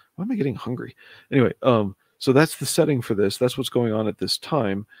group. Why am I getting hungry? Anyway, so that's the setting for this. That's what's going on at this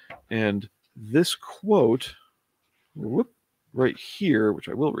time. And this quote, right here, which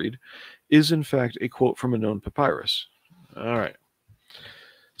I will read, is in fact a quote from a known papyrus. All right.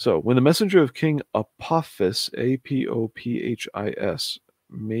 So, when the messenger of King Apophis, Apophis,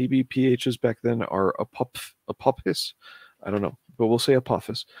 maybe PHs back then are Apophis, I don't know, but we'll say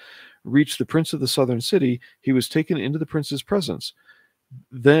Apophis, reached the prince of the southern city, he was taken into the prince's presence.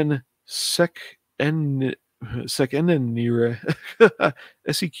 Then Seqenenre, Seqenenre,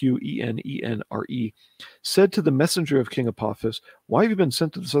 said to the messenger of King Apophis, "Why have you been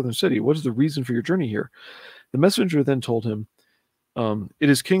sent to the southern city? What is the reason for your journey here?" The messenger then told him, "It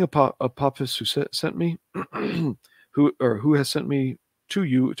is King Apophis who sent me, who has sent me to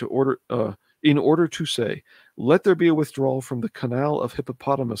you to order, in order to say, let there be a withdrawal from the canal of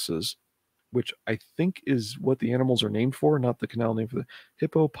hippopotamuses," which I think is what the animals are named for, not the canal name for the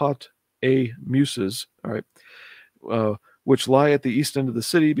hippopotamuses. All right, which lie at the east end of the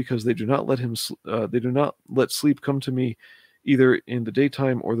city, because they do not let him. They do not let sleep come to me, either in the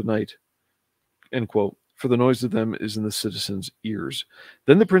daytime or the night. End quote. For the noise of them is in the citizens' ears.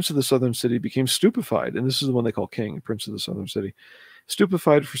 Then the prince of the southern city became stupefied, and this is the one they call king, prince of the southern city,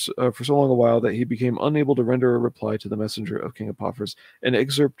 stupefied for so long a while that he became unable to render a reply to the messenger of King Apophis. An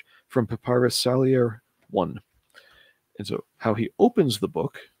excerpt from Papyrus Salier 1. And so how he opens the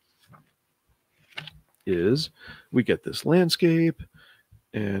book is, we get this landscape,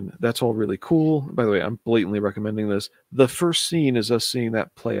 and that's all really cool. By the way, I'm blatantly recommending this. The first scene is us seeing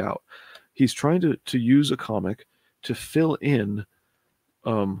that play out. he's trying to use a comic to fill in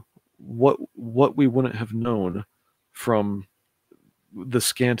what we wouldn't have known from the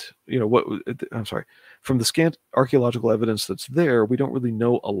scant, from the scant archaeological evidence that's there. We don't really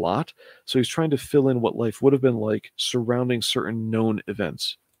know a lot. So he's trying to fill in what life would have been like surrounding certain known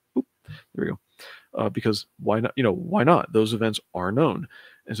events. Oop, there we go. Because why not? Why not? Those events are known.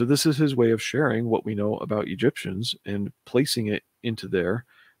 And so this is his way of sharing what we know about Egyptians and placing it into there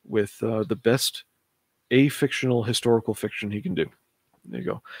with the best fictional historical fiction he can do. There you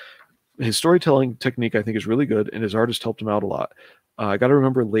go. His storytelling technique, I think, is really good, and his artist helped him out a lot. I got to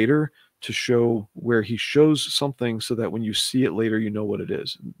remember later to show where he shows something so that when you see it later, you know what it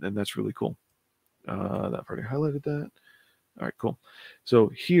is. And that's really cool. That part, I highlighted that. All right, cool. So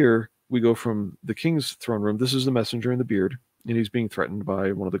here we go from the king's throne room. This is the messenger in the beard, and he's being threatened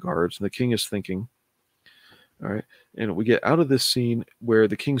by one of the guards, and the king is thinking. All right, and we get out of this scene where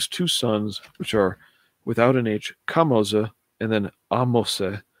the king's two sons, which are without an H, Ahmose and then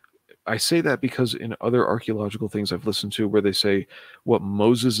Ahmose. I say that because in other archaeological things I've listened to where they say what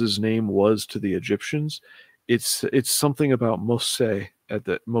Moses's name was to the Egyptians, it's something about Mose at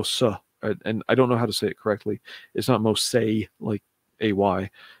the Mosa, and I don't know how to say it correctly. It's not Mose like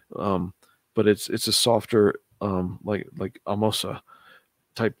AY, but it's a softer like Ahmose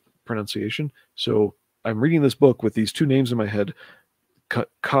type pronunciation. So I'm reading this book with these two names in my head,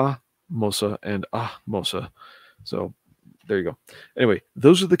 Ka-Mosa and Ahmose. So there you go. Anyway,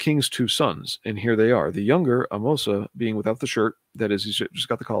 those are the king's two sons, and here they are. The younger, Ahmose, being without the shirt, that is, he's just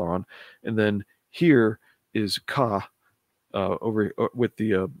got the collar on, and then here is Ka, over with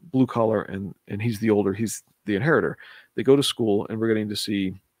the blue collar, and he's the older, he's the inheritor. They go to school, and we're getting to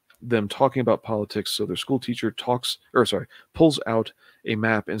see them talking about politics. So their school teacher pulls out a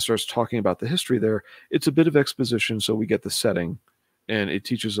map and starts talking about the history there. It's a bit of exposition, so we get the setting, and it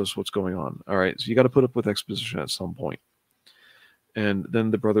teaches us what's going on. All right, so you got to put up with exposition at some point. And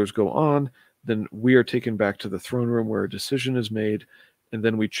then the brothers go on. Then we are taken back to the throne room where a decision is made, and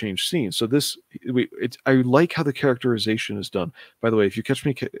then we change scenes. So I like how the characterization is done. By the way, if you catch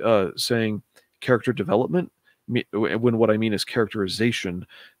me saying character development, when what I mean is characterization,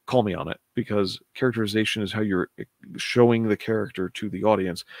 call me on it, because characterization is how you're showing the character to the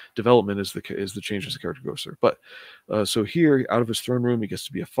audience. Development is the changes the character goes through. But so here, out of his throne room, he gets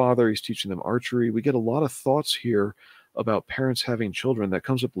to be a father. He's teaching them archery. We get a lot of thoughts here about parents having children. That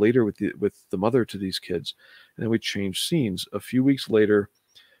comes up later with the mother to these kids. And then we change scenes. A few weeks later,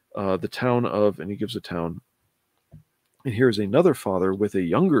 the town of, and he gives a town, and here's another father with a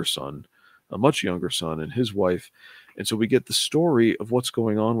younger son, a much younger son, and his wife. And so we get the story of what's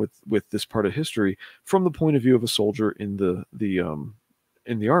going on with this part of history from the point of view of a soldier in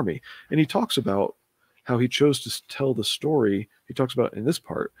the army. And he talks about how he chose to tell the story. He talks about in this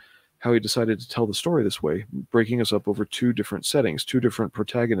part how he decided to tell the story this way, breaking us up over two different settings, two different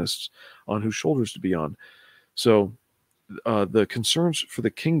protagonists on whose shoulders to be on. So the concerns for the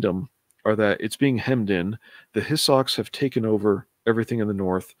kingdom are that it's being hemmed in. The Hissoks have taken over everything in the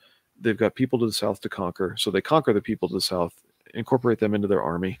north. They've got people to the south to conquer. So they conquer the people to the south, incorporate them into their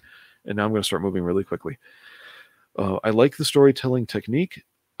army. And now I'm going to start moving really quickly. I like the storytelling technique.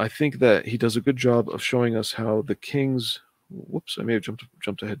 I think that he does a good job of showing us how the king's... Whoops, I may have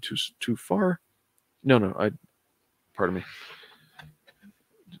jumped ahead too far. No, pardon me.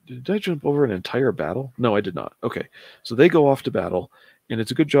 Did I jump over an entire battle? No, I did not. Okay, so they go off to battle, and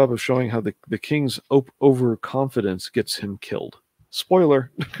it's a good job of showing how the king's overconfidence gets him killed. Spoiler.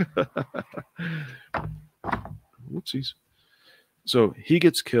 Whoopsies. So he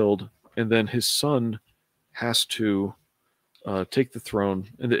gets killed, and then his son has to take the throne,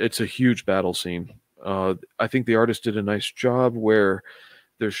 and it's a huge battle scene. I think the artist did a nice job where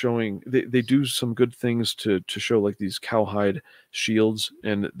they're showing, they do some good things to show like these cowhide shields,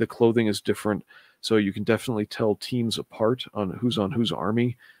 and the clothing is different. So you can definitely tell teams apart on whose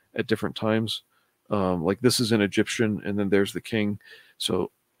army at different times. Like this is an Egyptian, and then there's the king. So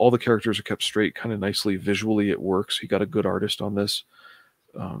all the characters are kept straight kind of nicely. Visually, it works. He got a good artist on this.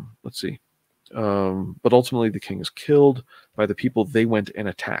 Let's see. But ultimately, the king is killed by the people they went and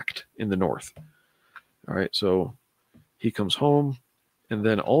attacked in the north. All right, so he comes home, and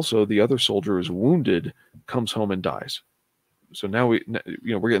then also the other soldier is wounded, comes home and dies. So now we're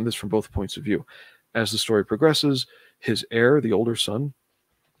getting this from both points of view. As the story progresses, his heir, the older son,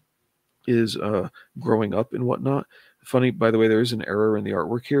 is growing up and whatnot. Funny, by the way, there is an error in the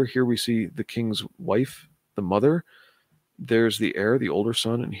artwork here. Here we see the king's wife, the mother. There's the heir, the older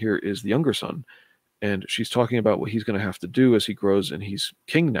son, and here is the younger son. And she's talking about what he's going to have to do as he grows, and he's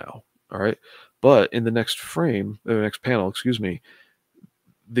king now. All right. But in the next frame, the next panel, excuse me,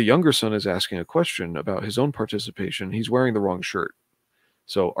 the younger son is asking a question about his own participation. He's wearing the wrong shirt.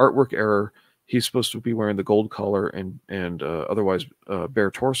 So artwork error. He's supposed to be wearing the gold collar and otherwise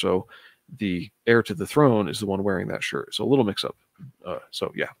bare torso. The heir to the throne is the one wearing that shirt. So a little mix up.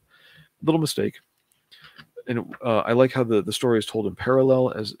 So yeah, little mistake. And I like how the story is told in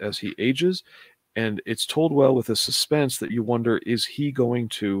parallel as he ages, and it's told well with a suspense that you wonder, is he going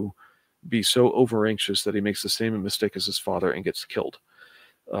to be so over anxious that he makes the same mistake as his father and gets killed?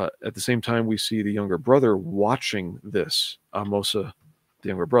 At the same time, we see the younger brother watching this, Ahmose, the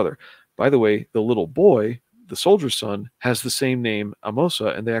younger brother. By the way, the little boy, the soldier's son, has the same name,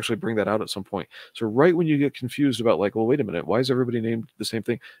 Ahmose, and they actually bring that out at some point. So right when you get confused about, like, well, wait a minute, why is everybody named the same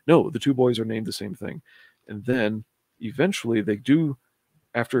thing? No, the two boys are named the same thing. And then eventually they do,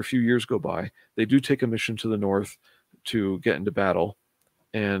 after a few years go by, they do take a mission to the north to get into battle.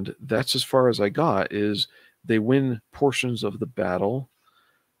 And that's as far as I got, is they win portions of the battle.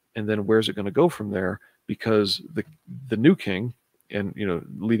 And then where's it going to go from there? Because the new king, and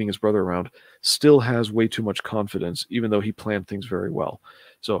leading his brother around, still has way too much confidence, even though he planned things very well.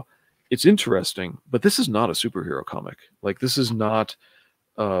 So it's interesting, but this is not a superhero comic. Like, this is not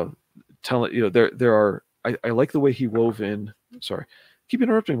telling, there are, I like the way he wove in, sorry, keep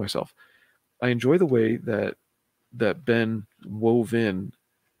interrupting myself. I enjoy the way that Ben wove in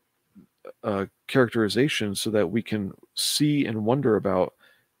characterization so that we can see and wonder about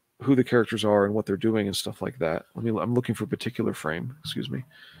who the characters are and what they're doing and stuff like that. I'm looking for a particular frame. Excuse me.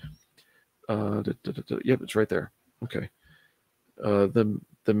 Yep, it's right there. Okay.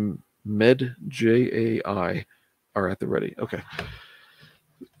 The Med JAI are at the ready. Okay.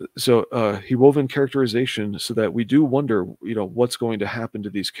 So he wove in characterization so that we do wonder, what's going to happen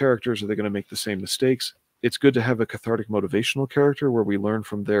to these characters. Are they going to make the same mistakes? It's good to have a cathartic motivational character where we learn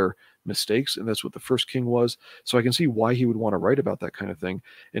from their mistakes, and that's what the first king was. So I can see why he would want to write about that kind of thing.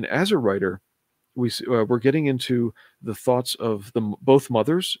 And as a writer, we're getting into the thoughts of both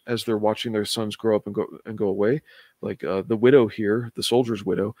mothers as they're watching their sons grow up and go away. Like the widow here, the soldier's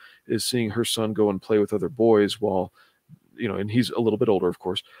widow, is seeing her son go and play with other boys while, and he's a little bit older, of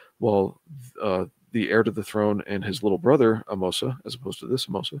course, while the heir to the throne and his little brother, Ahmose, as opposed to this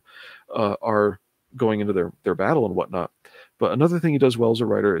Ahmose, are going into their battle and whatnot. But another thing he does well as a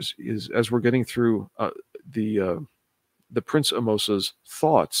writer is as we're getting through the Prince Ahmose's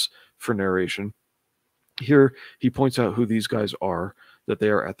thoughts for narration, here he points out who these guys are, that they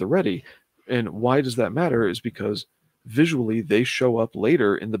are at the ready. And why does that matter is because visually they show up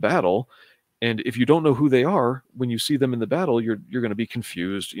later in the battle, and if you don't know who they are, when you see them in the battle, you're going to be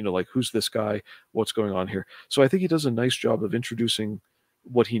confused, like, who's this guy, what's going on here? So I think he does a nice job of introducing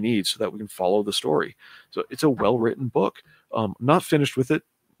what he needs so that we can follow the story. So it's a well-written book. Not finished with it.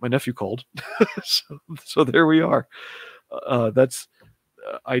 My nephew called. so there we are.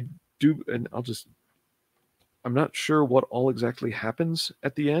 I do, and I'm not sure what all exactly happens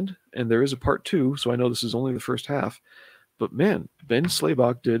at the end, and there is a part 2, so I know this is only the first half. But man, Ben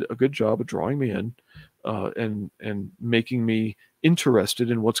Slabak did a good job of drawing me in and making me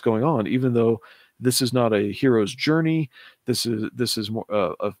interested in what's going on, even though this is not a hero's journey. This is more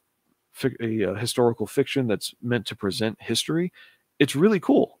a historical fiction that's meant to present history. It's really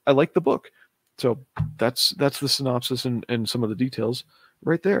cool. I like the book. So that's the synopsis and some of the details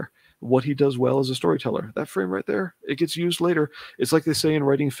right there. What he does well as a storyteller. That frame right there, it gets used later. It's like they say in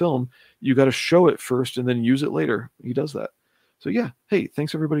writing film, you got to show it first and then use it later. He does that. So yeah, hey,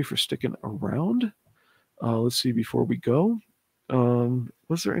 thanks everybody for sticking around. Let's see, before we go,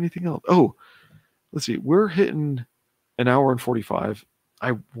 was there anything else? Oh, let's see, we're hitting an hour and 45.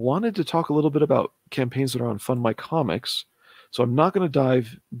 I wanted to talk a little bit about campaigns that are on Fund My Comics, so I'm not going to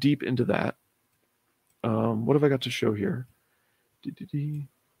dive deep into that. What have I got to show here?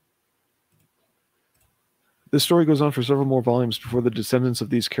 This story goes on for several more volumes before the descendants of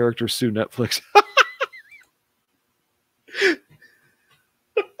these characters sue Netflix.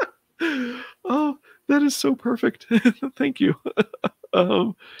 Oh, that is so perfect. Thank you.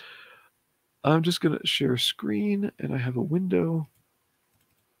 I'm just going to share screen, and I have a window.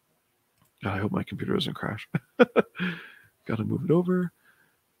 I hope my computer doesn't crash. Got to move it over.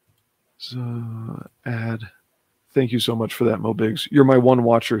 So, add. Thank you so much for that, Mo Biggs. You're my one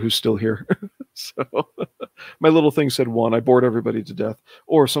watcher who's still here. So, my little thing said 1. I bored everybody to death,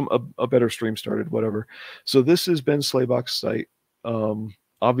 or a better stream started, whatever. So this is Ben Slabak's site.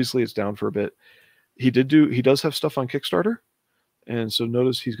 Obviously, it's down for a bit. He does have stuff on Kickstarter, and so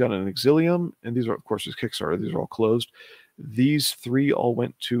notice he's got an Exilium, and these are, of course, his Kickstarter. These are all closed. These 3 all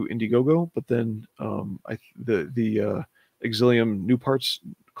went to Indiegogo, but then the Exilium new parts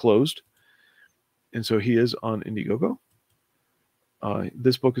closed. And so he is on Indiegogo.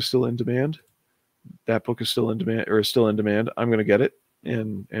 This book is still in demand. That book is still in demand, or is still in demand. I'm going to get it,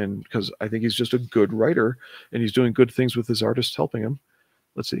 and because I think he's just a good writer, and he's doing good things with his artists helping him.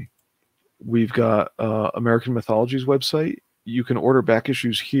 Let's see. We've got American Mythology's website. You can order back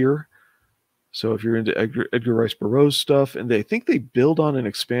issues here. So if you're into Edgar Rice Burroughs stuff, and they think they build on and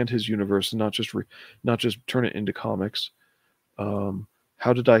expand his universe, and not just turn it into comics.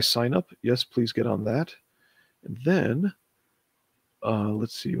 How did I sign up? Yes, please get on that. And then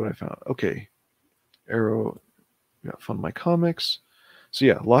let's see what I found. Okay, Arrow, we got Fund My Comics. So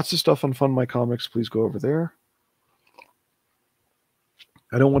yeah, lots of stuff on Fund My Comics. Please go over there.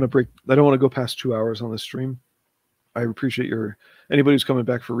 I don't want to go past 2 hours on this stream. I appreciate anybody who's coming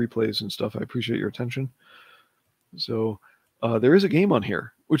back for replays and stuff. I appreciate your attention. So there is a game on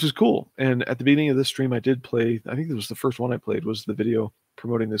here, which is cool. And at the beginning of this stream, I did play, I think this was the first one I played, was the video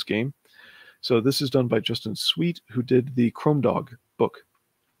promoting this game. So this is done by Justin Sweet, who did the Chrome Dog book.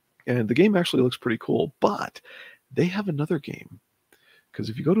 And the game actually looks pretty cool, but they have another game. Because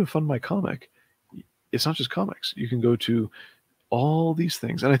if you go to Fund My Comic, it's not just comics. You can go to all these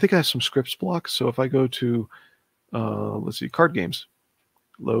things. And I think I have some scripts blocks. So if I go to, let's see, card games,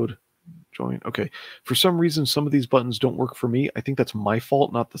 load, join. Okay. For some reason, some of these buttons don't work for me. I think that's my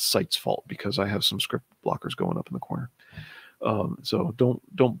fault, not the site's fault, because I have some script blockers going up in the corner. So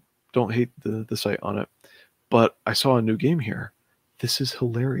don't hate the site on it. But I saw a new game here. This is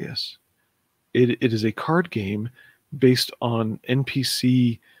hilarious. It is a card game based on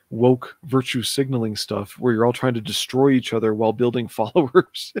NPC woke virtue signaling stuff where you're all trying to destroy each other while building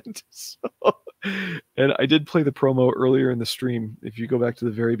followers. And I did play the promo earlier in the stream. If you go back to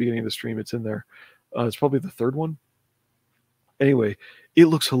the very beginning of the stream, it's in there. It's probably the third one. Anyway, it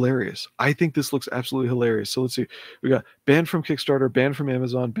looks hilarious. I think this looks absolutely hilarious. So let's see. We got banned from Kickstarter, banned from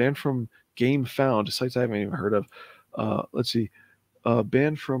Amazon, banned from GameFound, sites I haven't even heard of. Let's see.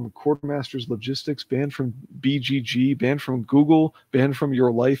 Banned from Quartermasters Logistics, banned from BGG, banned from Google, banned from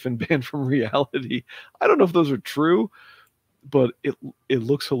Your Life, and banned from Reality. I don't know if those are true, but it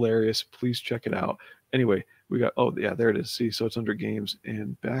looks hilarious. Please check it out. Anyway, we got, oh yeah, there it is. See, so it's under games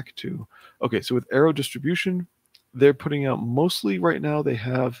and back to, okay, so with Arrow Distribution, they're putting out mostly right now, they're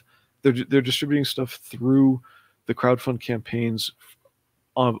distributing stuff through the crowdfund campaigns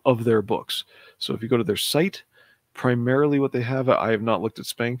of their books. So if you go to their site, primarily what they have, I have not looked at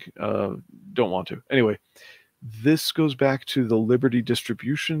Spank, don't want to. Anyway, this goes back to the Liberty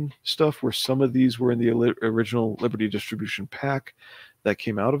Distribution stuff, where some of these were in the original Liberty Distribution pack that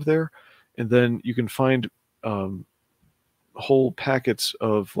came out of there. And then you can find whole packets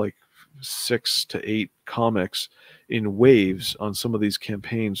of like 6 to 8 comics in waves on some of these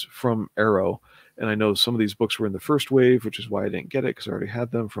campaigns from Arrow. And I know some of these books were in the first wave, which is why I didn't get it, because I already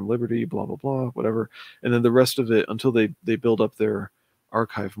had them from Liberty, blah, blah, blah, whatever. And then the rest of it, until they build up their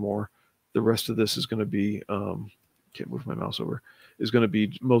archive more, the rest of this is going to be, can't move my mouse over, is going to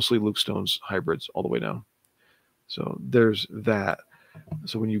be mostly Luke Stone's hybrids all the way down. So there's that.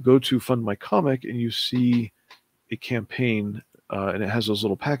 So when you go to Fund My Comic and you see a campaign and it has those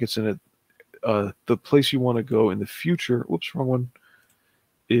little packets in it, the place you want to go in the future, whoops, wrong one,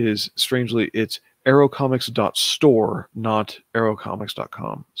 is, strangely, it's arrowcomics.store, not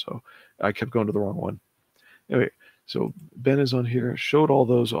arrowcomics.com. So I kept going to the wrong one. Anyway, so Ben is on here, showed all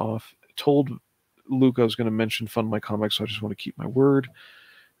those off, told Luke I was going to mention Fund My Comics, so I just want to keep my word.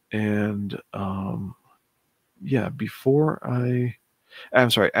 And yeah,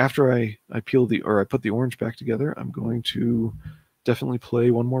 after I peel I put the orange back together, I'm going to definitely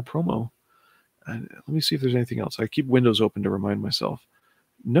play one more promo. And let me see if there's anything else. I keep windows open to remind myself.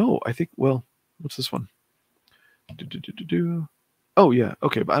 No, I think, well, what's this one? Oh, yeah.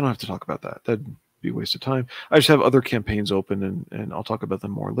 Okay, but I don't have to talk about that. That'd be a waste of time. I just have other campaigns open, and I'll talk about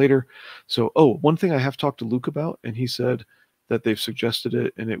them more later. So, oh, one thing I have talked to Luke about, and he said that they've suggested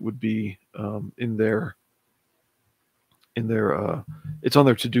it, and it would be in their it's on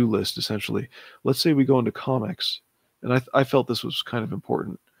their to-do list, essentially. Let's say we go into comics, and I felt this was kind of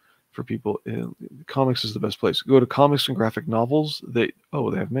important for people. In comics is the best place. Go to comics and graphic novels. They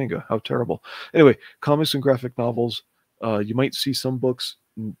have manga. How terrible. Anyway, comics and graphic novels. You might see some books.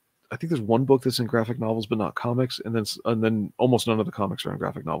 I think there's one book that's in graphic novels, but not comics. And then almost none of the comics are in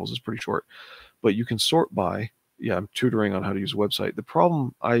graphic novels. It's pretty short. But you can sort by. Yeah, I'm tutoring on how to use a website. The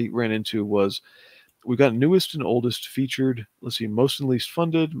problem I ran into was we got newest and oldest featured. Let's see, most and least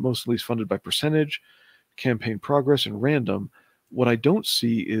funded by percentage, campaign progress, and random. What I don't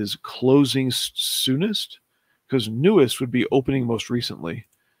see is closing soonest, because newest would be opening most recently.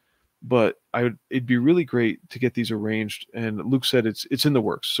 But it'd be really great to get these arranged. And Luke said it's in the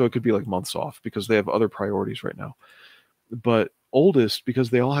works, so it could be like months off because they have other priorities right now. But oldest, because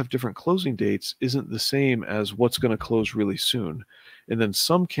they all have different closing dates, isn't the same as what's going to close really soon. And then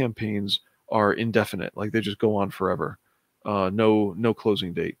some campaigns are indefinite, like they just go on forever. No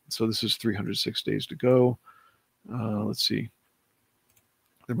closing date. So this is 306 days to go. Let's see.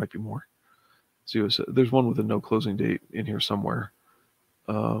 There might be more. See, there's one with a no closing date in here somewhere.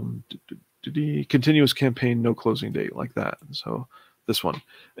 Continuous campaign, no closing date, like that. So this one,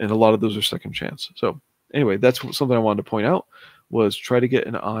 and a lot of those are second chance. So anyway, that's something I wanted to point out, was try to get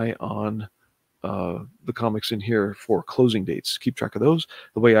an eye on the comics in here for closing dates. Keep track of those.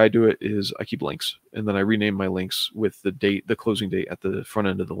 The way I do it is I keep links, and then I rename my links with the closing date at the front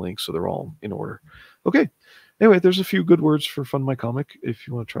end of the link, so they're all in order. Okay. Anyway, there's a few good words for Fund My Comic if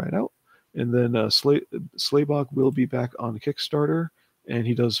you want to try it out. And then Slabak will be back on Kickstarter, and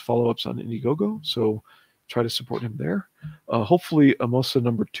he does follow-ups on Indiegogo, so try to support him there. Hopefully, Ahmose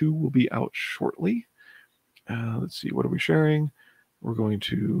 #2 will be out shortly. Let's see, what are we sharing? We're going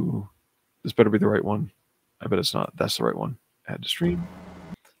to... This better be the right one. I bet it's not. That's the right one. Add to stream.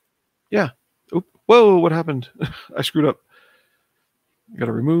 Yeah. Oop. Whoa, what happened? I screwed up. Got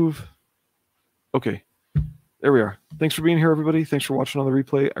to remove. Okay. There we are. Thanks for being here, everybody. Thanks for watching on the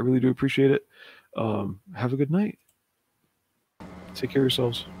replay. I really do appreciate it. Have a good night. Take care of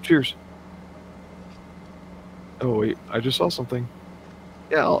yourselves. Cheers. Oh, wait. I just saw something.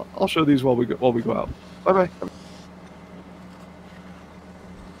 Yeah, I'll show these while we go out. Bye-bye.